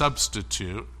that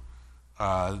substitute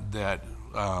that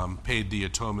paid the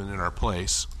atonement in our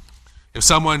place. If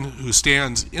someone who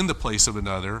stands in the place of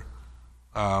another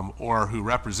or who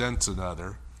represents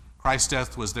another, Christ's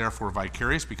death was therefore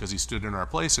vicarious because he stood in our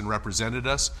place and represented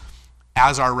us.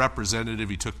 As our representative,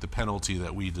 he took the penalty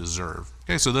that we deserve.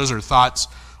 Okay, so those are thoughts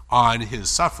on his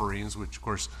sufferings, which of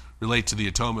course relate to the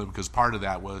atonement because part of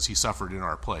that was he suffered in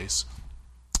our place.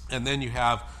 And then you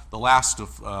have the last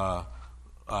of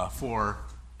four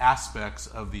aspects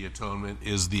of the atonement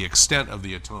is the extent of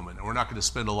the atonement. And we're not going to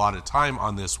spend a lot of time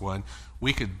on this one.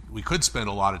 We could spend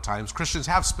a lot of time. Christians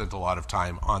have spent a lot of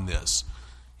time on this.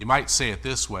 You might say it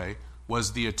this way: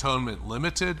 was the atonement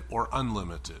limited or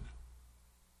unlimited?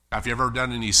 Now, if you've ever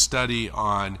done any study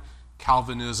on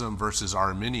Calvinism versus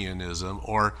Arminianism,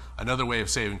 or another way of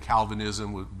saying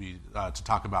Calvinism would be to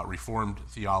talk about Reformed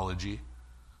theology,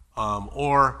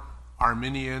 or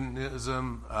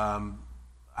Arminianism,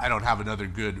 I don't have another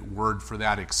good word for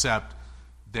that except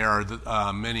there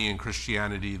are many in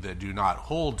Christianity that do not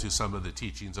hold to some of the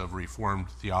teachings of Reformed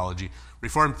theology.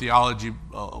 Reformed theology,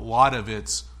 a lot of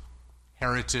its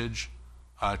heritage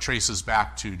traces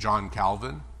back to John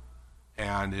Calvin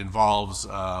and involves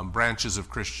branches of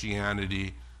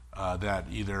Christianity that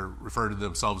either refer to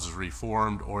themselves as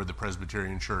Reformed or the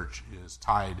Presbyterian Church is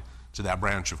tied to that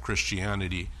branch of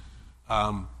Christianity.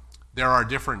 There are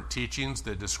different teachings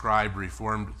that describe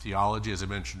Reformed theology. As I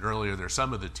mentioned earlier, there are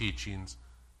some of the teachings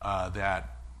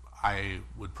that I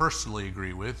would personally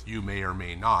agree with. You may or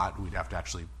may not. We'd have to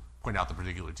actually point out the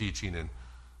particular teaching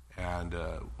and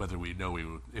whether we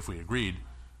know if we agreed.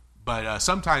 But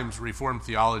sometimes Reformed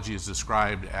theology is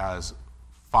described as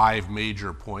 5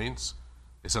 major points.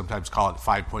 They sometimes call it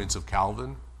 5 points of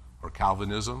Calvin or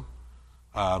Calvinism.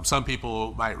 Some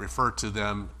people might refer to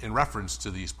them in reference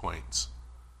to these points.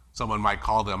 Someone might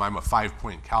call them, I'm a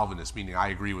 5-point Calvinist, meaning I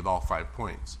agree with all 5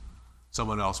 points.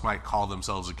 Someone else might call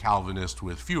themselves a Calvinist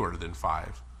with fewer than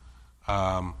 5.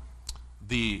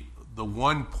 The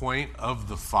one point of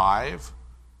the 5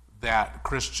 that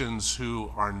Christians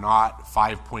who are not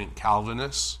 5-point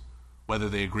Calvinists, whether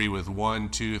they agree with 1,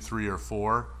 2, 3, or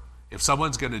 4, if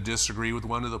someone's going to disagree with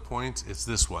one of the points, it's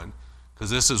this one, because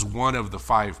this is one of the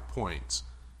 5 points.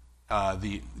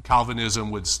 The Calvinism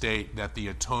would state that the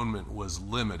atonement was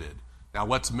limited. Now,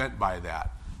 what's meant by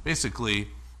that? Basically,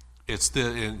 it's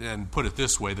and put it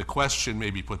this way, the question may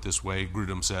be put this way,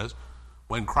 Grudem says,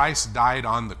 when Christ died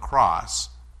on the cross,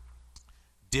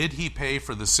 did he pay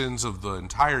for the sins of the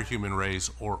entire human race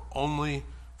or only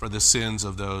for the sins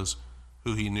of those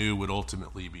who he knew would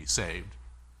ultimately be saved?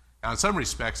 Now, in some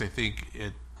respects, I think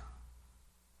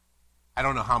I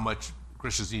don't know how much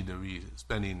Christians need to be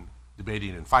spending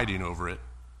debating and fighting over it,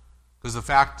 because the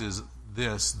fact is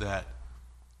this, that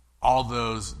all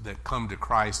those that come to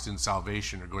Christ in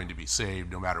salvation are going to be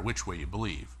saved no matter which way you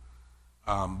believe.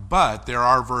 But there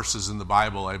are verses in the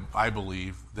Bible, I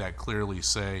believe, that clearly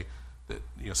say that,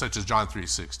 such as John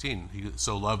 3:16, he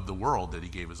so loved the world that he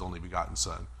gave his only begotten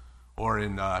Son. Or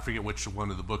in, I forget which one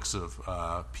of the books of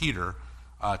Peter,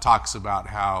 talks about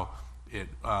how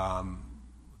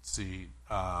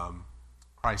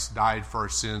Christ died for our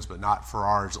sins, but not for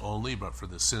ours only, but for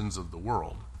the sins of the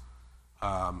world.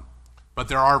 But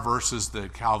there are verses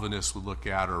that Calvinists would look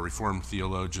at or Reformed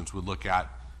theologians would look at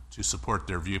to support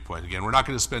their viewpoint. Again, we're not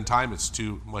going to spend time. It's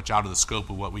too much out of the scope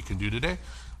of what we can do today.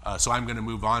 So I'm going to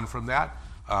move on from that,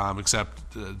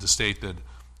 except to state that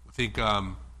I think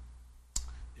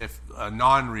if a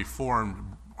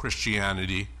non-Reformed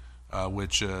Christianity,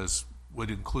 which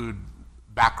would include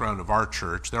background of our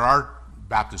church, there are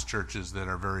Baptist churches that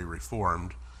are very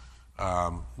Reformed,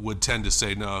 would tend to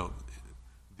say, no,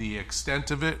 the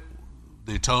extent of it,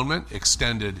 the atonement,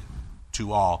 extended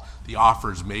to all. The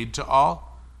offers made to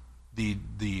all. The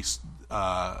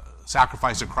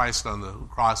sacrifice of Christ on the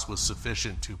cross was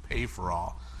sufficient to pay for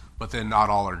all, but then not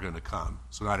all are going to come,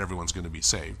 so not everyone's going to be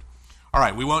saved. All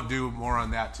right, we won't do more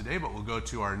on that today, but we'll go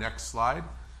to our next slide.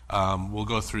 We'll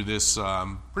go through this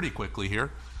pretty quickly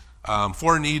here.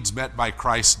 4 needs met by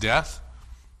Christ's death.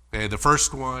 Okay, the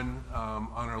first one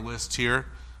on our list here,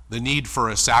 the need for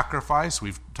a sacrifice.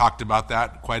 We've talked about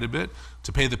that quite a bit.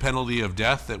 To pay the penalty of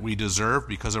death that we deserve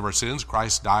because of our sins,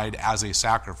 Christ died as a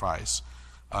sacrifice.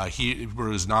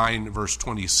 Hebrews 9, verse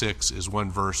 26 is one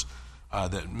verse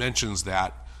that mentions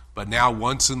that. But now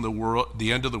once in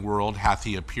the end of the world hath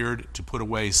he appeared to put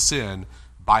away sin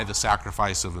by the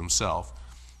sacrifice of himself.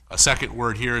 A second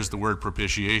word here is the word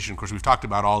propitiation. Of course, we've talked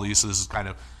about all these, so this is kind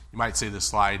of, you might say this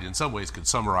slide in some ways could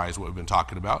summarize what we've been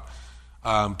talking about.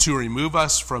 To remove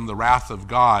us from the wrath of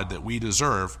God that we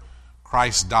deserve,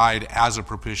 Christ died as a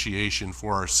propitiation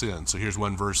for our sins. So here's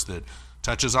one verse that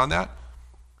touches on that.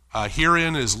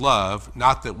 Herein is love,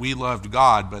 not that we loved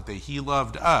God, but that he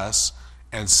loved us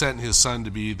and sent his Son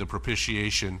to be the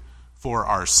propitiation for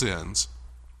our sins.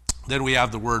 Then we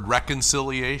have the word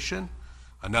reconciliation,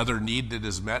 another need that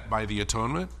is met by the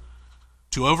atonement.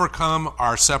 To overcome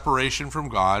our separation from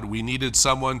God, we needed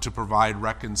someone to provide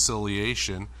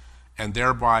reconciliation, and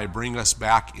thereby bring us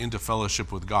back into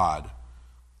fellowship with God.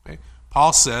 Okay?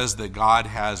 Paul says that God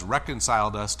has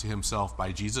reconciled us to himself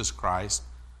by Jesus Christ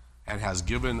and has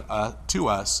given to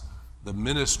us the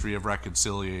ministry of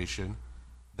reconciliation,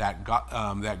 that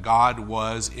God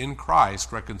was in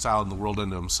Christ reconciling the world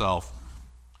unto himself.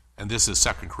 And this is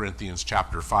 2 Corinthians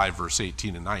chapter 5, verse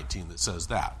 18 and 19 that says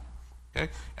that.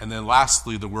 Okay? And then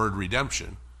lastly, the word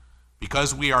redemption.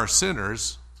 Because we are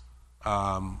sinners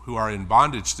who are in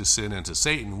bondage to sin and to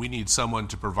Satan, we need someone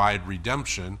to provide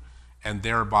redemption and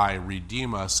thereby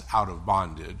redeem us out of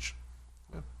bondage.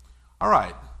 Okay? All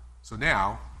right, so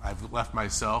now I've left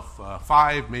myself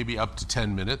 5, maybe up to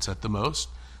 10 minutes at the most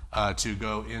to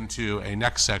go into a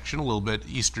next section, a little bit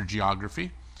Easter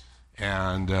geography.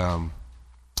 And, well,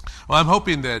 I'm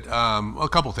hoping that, a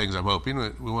couple things I'm hoping.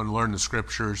 We want to learn the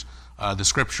Scriptures. The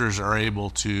Scriptures are able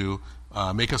to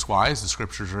make us wise. The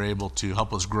Scriptures are able to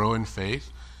help us grow in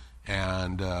faith.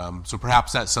 And so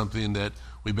perhaps that's something that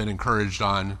we've been encouraged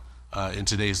on in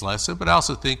today's lesson. But I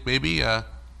also think maybe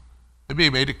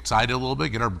made excited a little bit,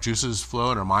 get our juices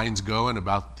flowing, our minds going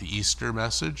about the Easter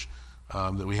message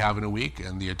that we have in a week.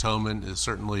 And the atonement is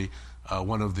certainly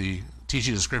one of the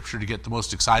teachings of Scripture to get the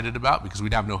most excited about, because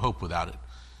we'd have no hope without it.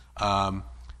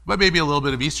 But maybe a little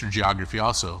bit of Easter geography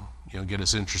also, get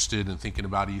us interested in thinking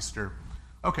about Easter.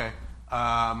 Okay,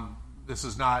 this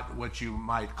is not what you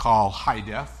might call high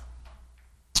def.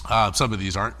 Some of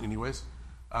these aren't anyways.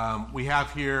 We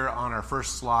have here on our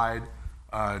first slide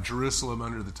Jerusalem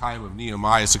under the time of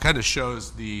Nehemiah. So it kind of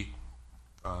shows the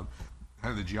kind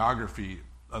of the geography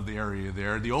of the area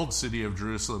there. The old city of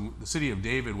Jerusalem, the city of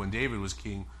David, when David was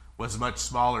king, was much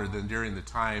smaller than during the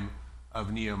time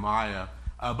of Nehemiah.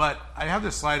 But I have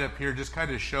this slide up here just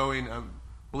kind of showing,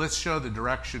 let's show the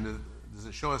direction. Does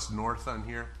it show us north on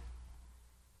here?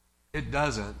 It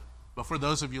doesn't. But for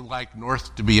those of you like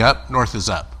north to be up, north is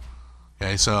up.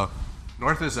 Okay, so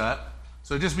north is up.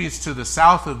 So it just means to the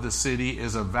south of the city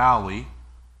is a valley,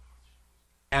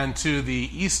 and to the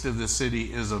east of the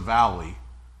city is a valley.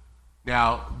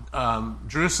 Now,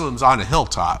 Jerusalem's on a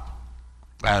hilltop,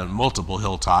 multiple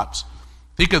hilltops.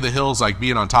 Think of the hills like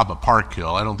being on top of Park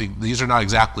Hill. I don't think these are not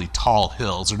exactly tall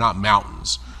hills. They're not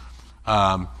mountains.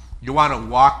 You want to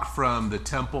walk from the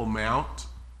Temple Mount,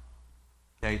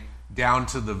 okay, down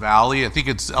to the valley. I think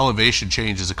its elevation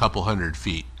change is a couple hundred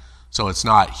feet, so it's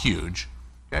not huge.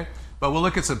 Okay, but we'll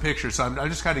look at some pictures. So I'm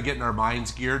just kind of getting our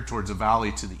minds geared towards a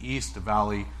valley to the east, a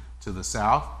valley to the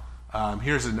south.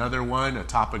 Here's another one, a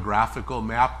topographical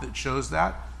map that shows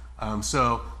that.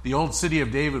 So the old city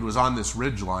of David was on this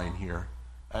ridge line here.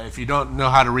 If you don't know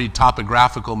how to read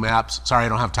topographical maps, sorry, I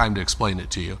don't have time to explain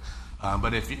it to you.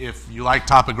 But if you like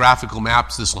topographical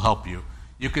maps, this will help you.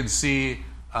 You can see,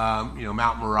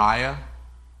 Mount Moriah,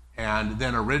 and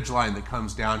then a ridge line that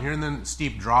comes down here, and then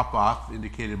steep drop off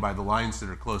indicated by the lines that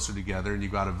are closer together, and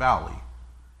you've got a valley.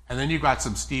 And then you've got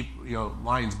some steep,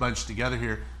 lines bunched together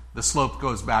here. The slope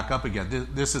goes back up again.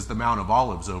 This is the Mount of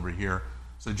Olives over here,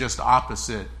 so just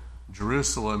opposite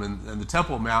Jerusalem, and the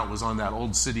Temple Mount was on that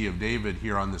old city of David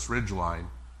here on this ridge line.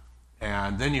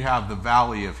 And then you have the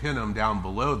Valley of Hinnom down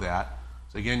below that.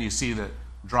 So again, you see that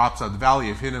drops out. The Valley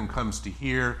of Hinnom comes to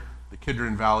here. The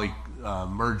Kidron Valley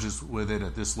merges with it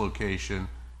at this location.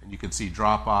 And you can see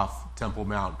drop-off Temple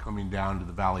Mount coming down to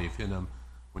the Valley of Hinnom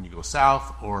when you go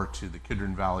south, or to the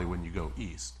Kidron Valley when you go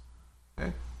east.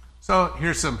 Okay? So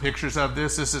here's some pictures of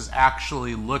this. This is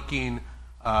actually looking,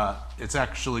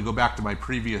 go back to my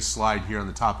previous slide here on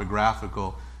the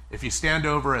topographical. If you stand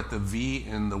over at the V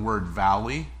in the word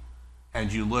valley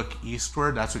and you look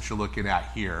eastward, that's what you're looking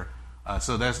at here.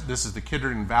 So this is the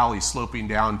Kidron Valley sloping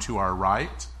down to our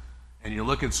right. And you're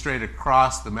looking straight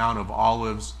across. The Mount of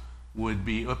Olives would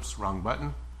be, wrong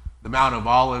button. The Mount of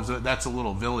Olives, that's a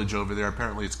little village over there.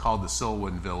 Apparently it's called the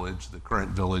Silwan village, the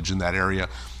current village in that area.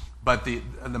 But the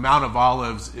Mount of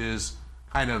Olives is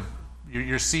kind of,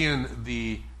 you're seeing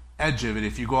the edge of it.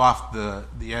 If you go off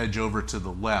the edge over to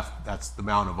the left, that's the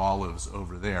Mount of Olives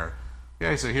over there.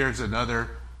 Okay, so here's another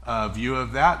view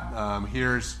of that.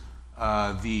 Here's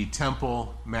the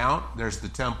Temple Mount. There's the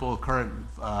temple. Current,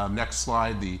 next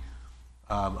slide, the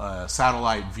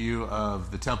satellite view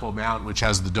of the Temple Mount, which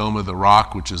has the Dome of the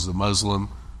Rock, which is the Muslim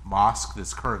mosque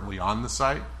that's currently on the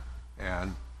site.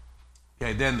 And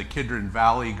okay, then the Kidron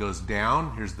Valley goes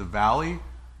down. Here's the valley.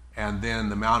 And then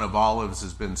the Mount of Olives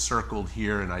has been circled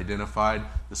here and identified.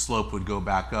 The slope would go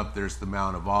back up. There's the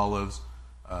Mount of Olives.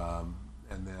 And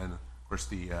then, of course,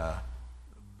 the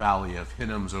Valley of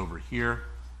Hinnom's over here.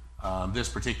 This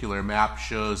particular map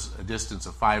shows a distance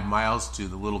of 5 miles to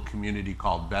the little community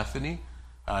called Bethany.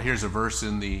 Here's a verse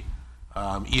in the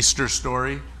Easter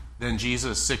story Then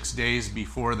Jesus, 6 days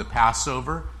before the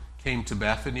Passover, came to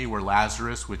Bethany, where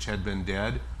Lazarus, which had been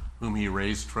dead, whom he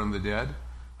raised from the dead.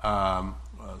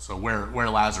 So where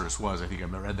Lazarus was, I think I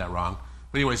read that wrong.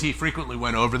 But anyways, he frequently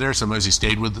went over there. Sometimes he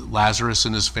stayed with Lazarus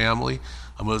and his family.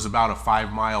 It was about a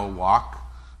 5-mile walk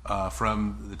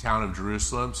from the town of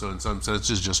Jerusalem. So in some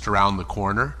senses, just around the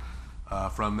corner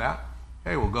from that.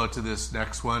 Okay, we'll go to this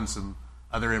next one, some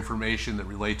other information that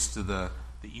relates to the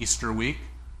Easter week.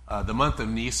 The month of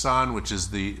Nisan, which is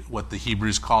what the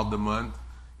Hebrews called the month,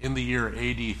 in the year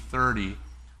AD 30,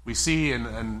 we see,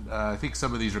 and I think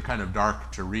some of these are kind of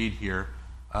dark to read here,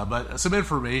 but some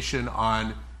information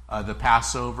on the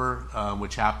Passover,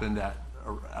 which happened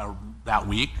that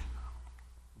week.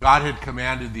 God had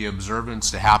commanded the observance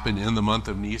to happen in the month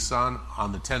of Nisan.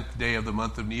 On the 10th day of the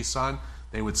month of Nisan,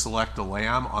 they would select a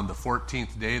lamb. On the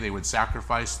 14th day, they would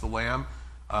sacrifice the lamb.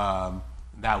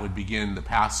 That would begin the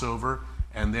Passover.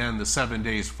 And then the 7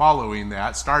 days following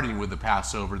that, starting with the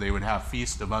Passover, they would have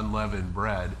Feast of Unleavened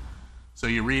Bread. So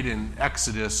you read in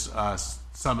Exodus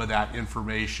some of that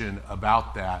information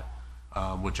about that,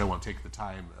 which I won't take the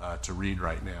time to read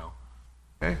right now.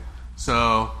 Okay,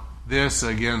 so this,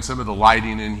 again, some of the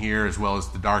lighting in here, as well as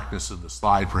the darkness of the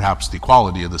slide, perhaps the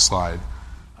quality of the slide,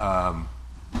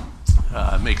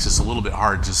 makes this a little bit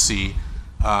hard to see.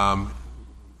 In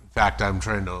fact, I'm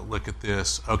trying to look at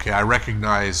this. Okay, I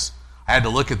recognize I had to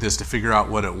look at this to figure out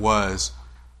what it was.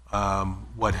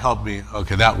 What helped me,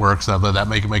 okay, that works. That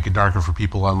make it darker for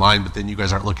people online, but then you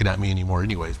guys aren't looking at me anymore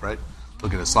anyways, right?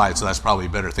 Look at the slide, so that's probably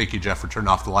better. Thank you, Jeff, for turning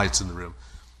off the lights in the room.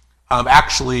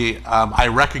 I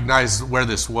recognize where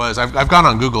this was. I've gone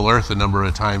on Google Earth a number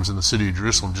of times in the city of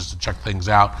Jerusalem just to check things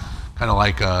out, kind of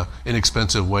like an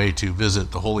inexpensive way to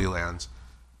visit the Holy Lands.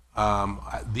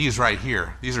 These right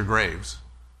here, these are graves.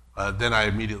 Then I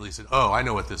immediately said, oh, I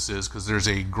know what this is, because there's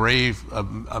a grave,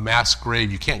 a mass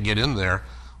grave. You can't get in there.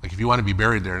 Like if you want to be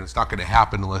buried there, and it's not going to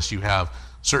happen unless you have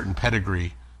certain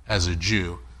pedigree as a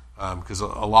Jew, because a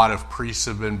lot of priests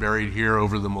have been buried here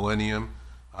over the millennium.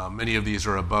 Many of these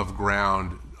are above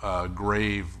ground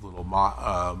grave, little,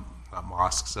 not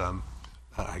mosques,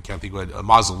 I can't think of it,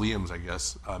 mausoleums, I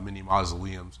guess, mini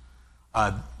mausoleums.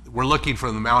 We're looking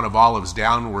from the Mount of Olives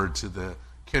downward to the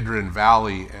Kidron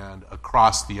Valley, and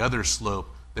across the other slope,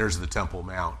 there's the Temple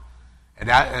Mount.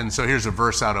 And so here's a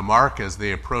verse out of Mark. As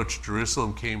they approached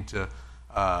Jerusalem, came to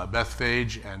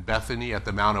Bethphage and Bethany at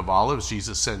the Mount of Olives,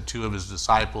 Jesus sent 2 of his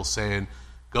disciples, saying,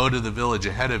 go to the village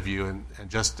ahead of you, and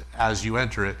just as you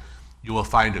enter it, you will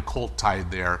find a colt tied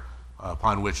there,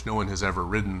 upon which no one has ever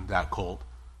ridden that colt.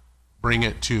 Bring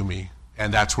it to me.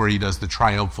 And that's where he does the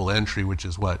triumphal entry, which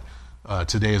is what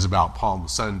today is about, Palm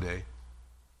Sunday.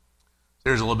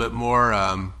 There's a little bit more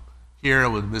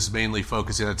here. This is mainly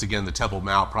focusing, that's again the Temple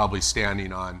Mount, probably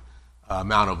standing on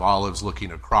Mount of Olives,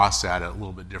 looking across at it, a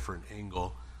little bit different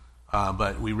angle.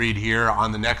 But we read here,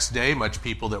 on the next day, much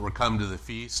people that were come to the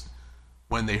feast,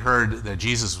 when they heard that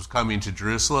Jesus was coming to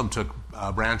Jerusalem, took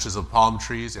branches of palm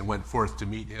trees and went forth to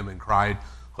meet him and cried,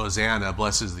 Hosanna,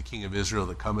 blessed is the King of Israel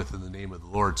that cometh in the name of the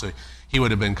Lord. So he would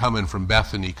have been coming from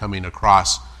Bethany, coming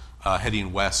across,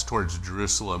 heading west towards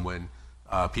Jerusalem when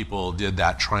people did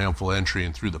that triumphal entry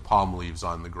and threw the palm leaves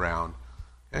on the ground.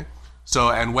 Okay? So,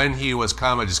 and when he was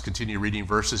come, I just continue reading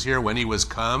verses here. When he was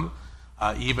come,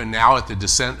 even now at the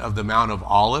descent of the Mount of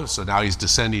Olives, so now he's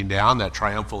descending down, that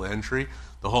triumphal entry,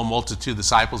 the whole multitude of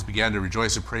disciples began to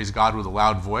rejoice and praise God with a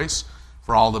loud voice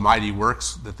for all the mighty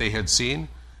works that they had seen.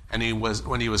 And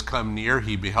when he was come near,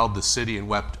 he beheld the city and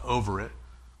wept over it.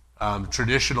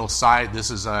 Traditional site,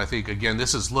 this is, I think, again,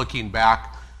 this is looking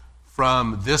back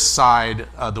from this side,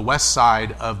 the west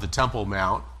side of the Temple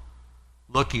Mount,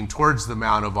 looking towards the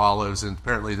Mount of Olives, and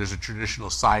apparently there's a traditional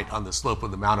site on the slope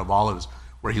of the Mount of Olives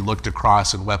where he looked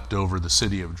across and wept over the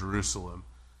city of Jerusalem.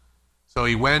 So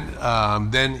he went,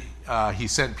 then he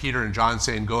sent Peter and John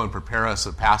saying, go and prepare us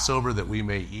a Passover that we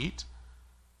may eat.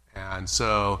 And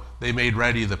so they made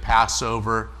ready the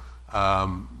Passover.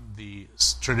 The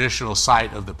traditional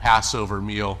site of the Passover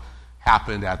meal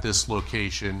happened at this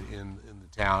location in the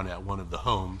town at one of the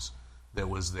homes that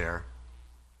was there.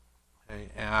 Okay,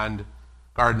 and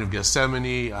Garden of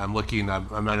Gethsemane, I'm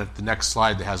at the next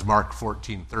slide that has Mark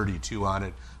 14:32 on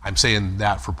it. I'm saying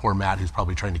that for poor Matt, who's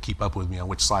probably trying to keep up with me on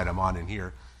which slide I'm on in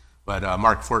here. But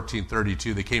Mark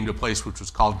 14:32, they came to a place which was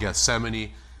called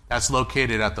Gethsemane. That's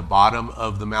located at the bottom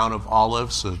of the Mount of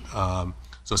Olives, so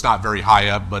it's not very high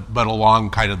up, but along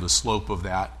kind of the slope of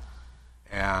that.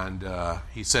 And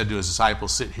he said to his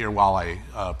disciples, sit here while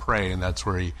I pray, and that's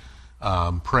where he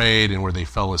prayed and where they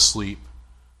fell asleep.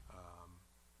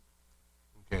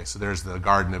 Okay, so there's the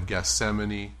Garden of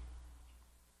Gethsemane.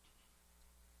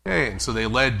 Okay, And so they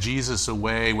led Jesus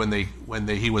away when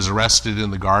he was arrested in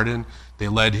the garden. They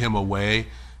led him away,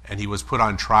 and he was put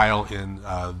on trial in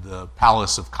the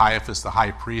palace of Caiaphas, the high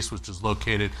priest, which is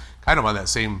located kind of on that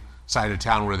same side of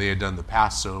town where they had done the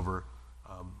Passover.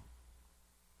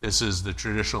 This is the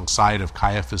traditional site of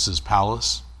Caiaphas's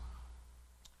palace.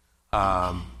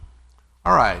 All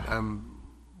right, I'm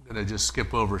going to just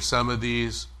skip over some of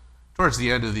these. Towards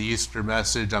the end of the Easter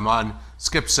message,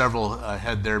 skip several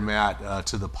ahead there, Matt,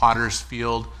 to the potter's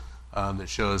field that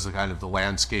shows the kind of the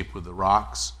landscape with the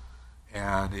rocks.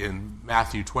 And in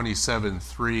Matthew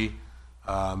 27:3,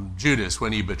 Judas,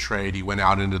 when he betrayed, he went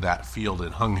out into that field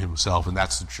and hung himself, and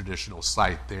that's the traditional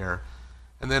site there.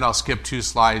 And then I'll skip 2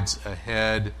 slides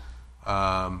ahead.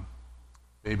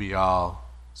 Maybe I'll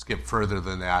skip further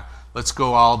than that. Let's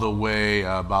go all the way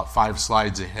about 5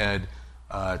 slides ahead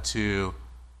to...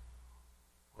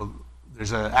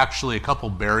 There's actually a couple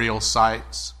burial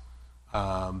sites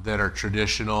that are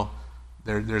traditional.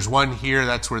 There's one here,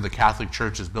 that's where the Catholic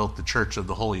Church has built the Church of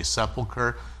the Holy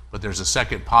Sepulchre, but there's a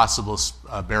second possible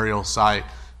burial site,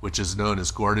 which is known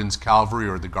as Gordon's Calvary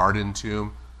or the Garden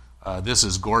Tomb. This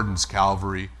is Gordon's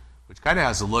Calvary, which kind of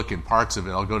has a look in parts of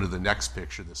it. I'll go to the next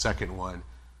picture, the second one.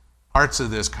 Parts of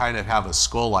this kind of have a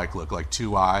skull-like look, like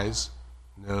 2 eyes,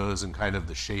 nose, and kind of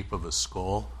the shape of a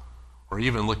skull. Or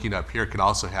even looking up here can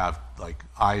also have like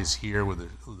eyes here with a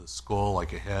skull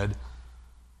like a head.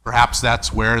 Perhaps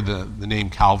that's where the name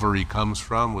Calvary comes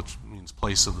from, which means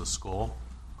place of the skull,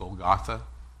 Golgotha.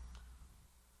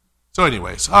 So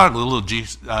anyways, a little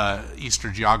Easter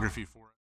geography for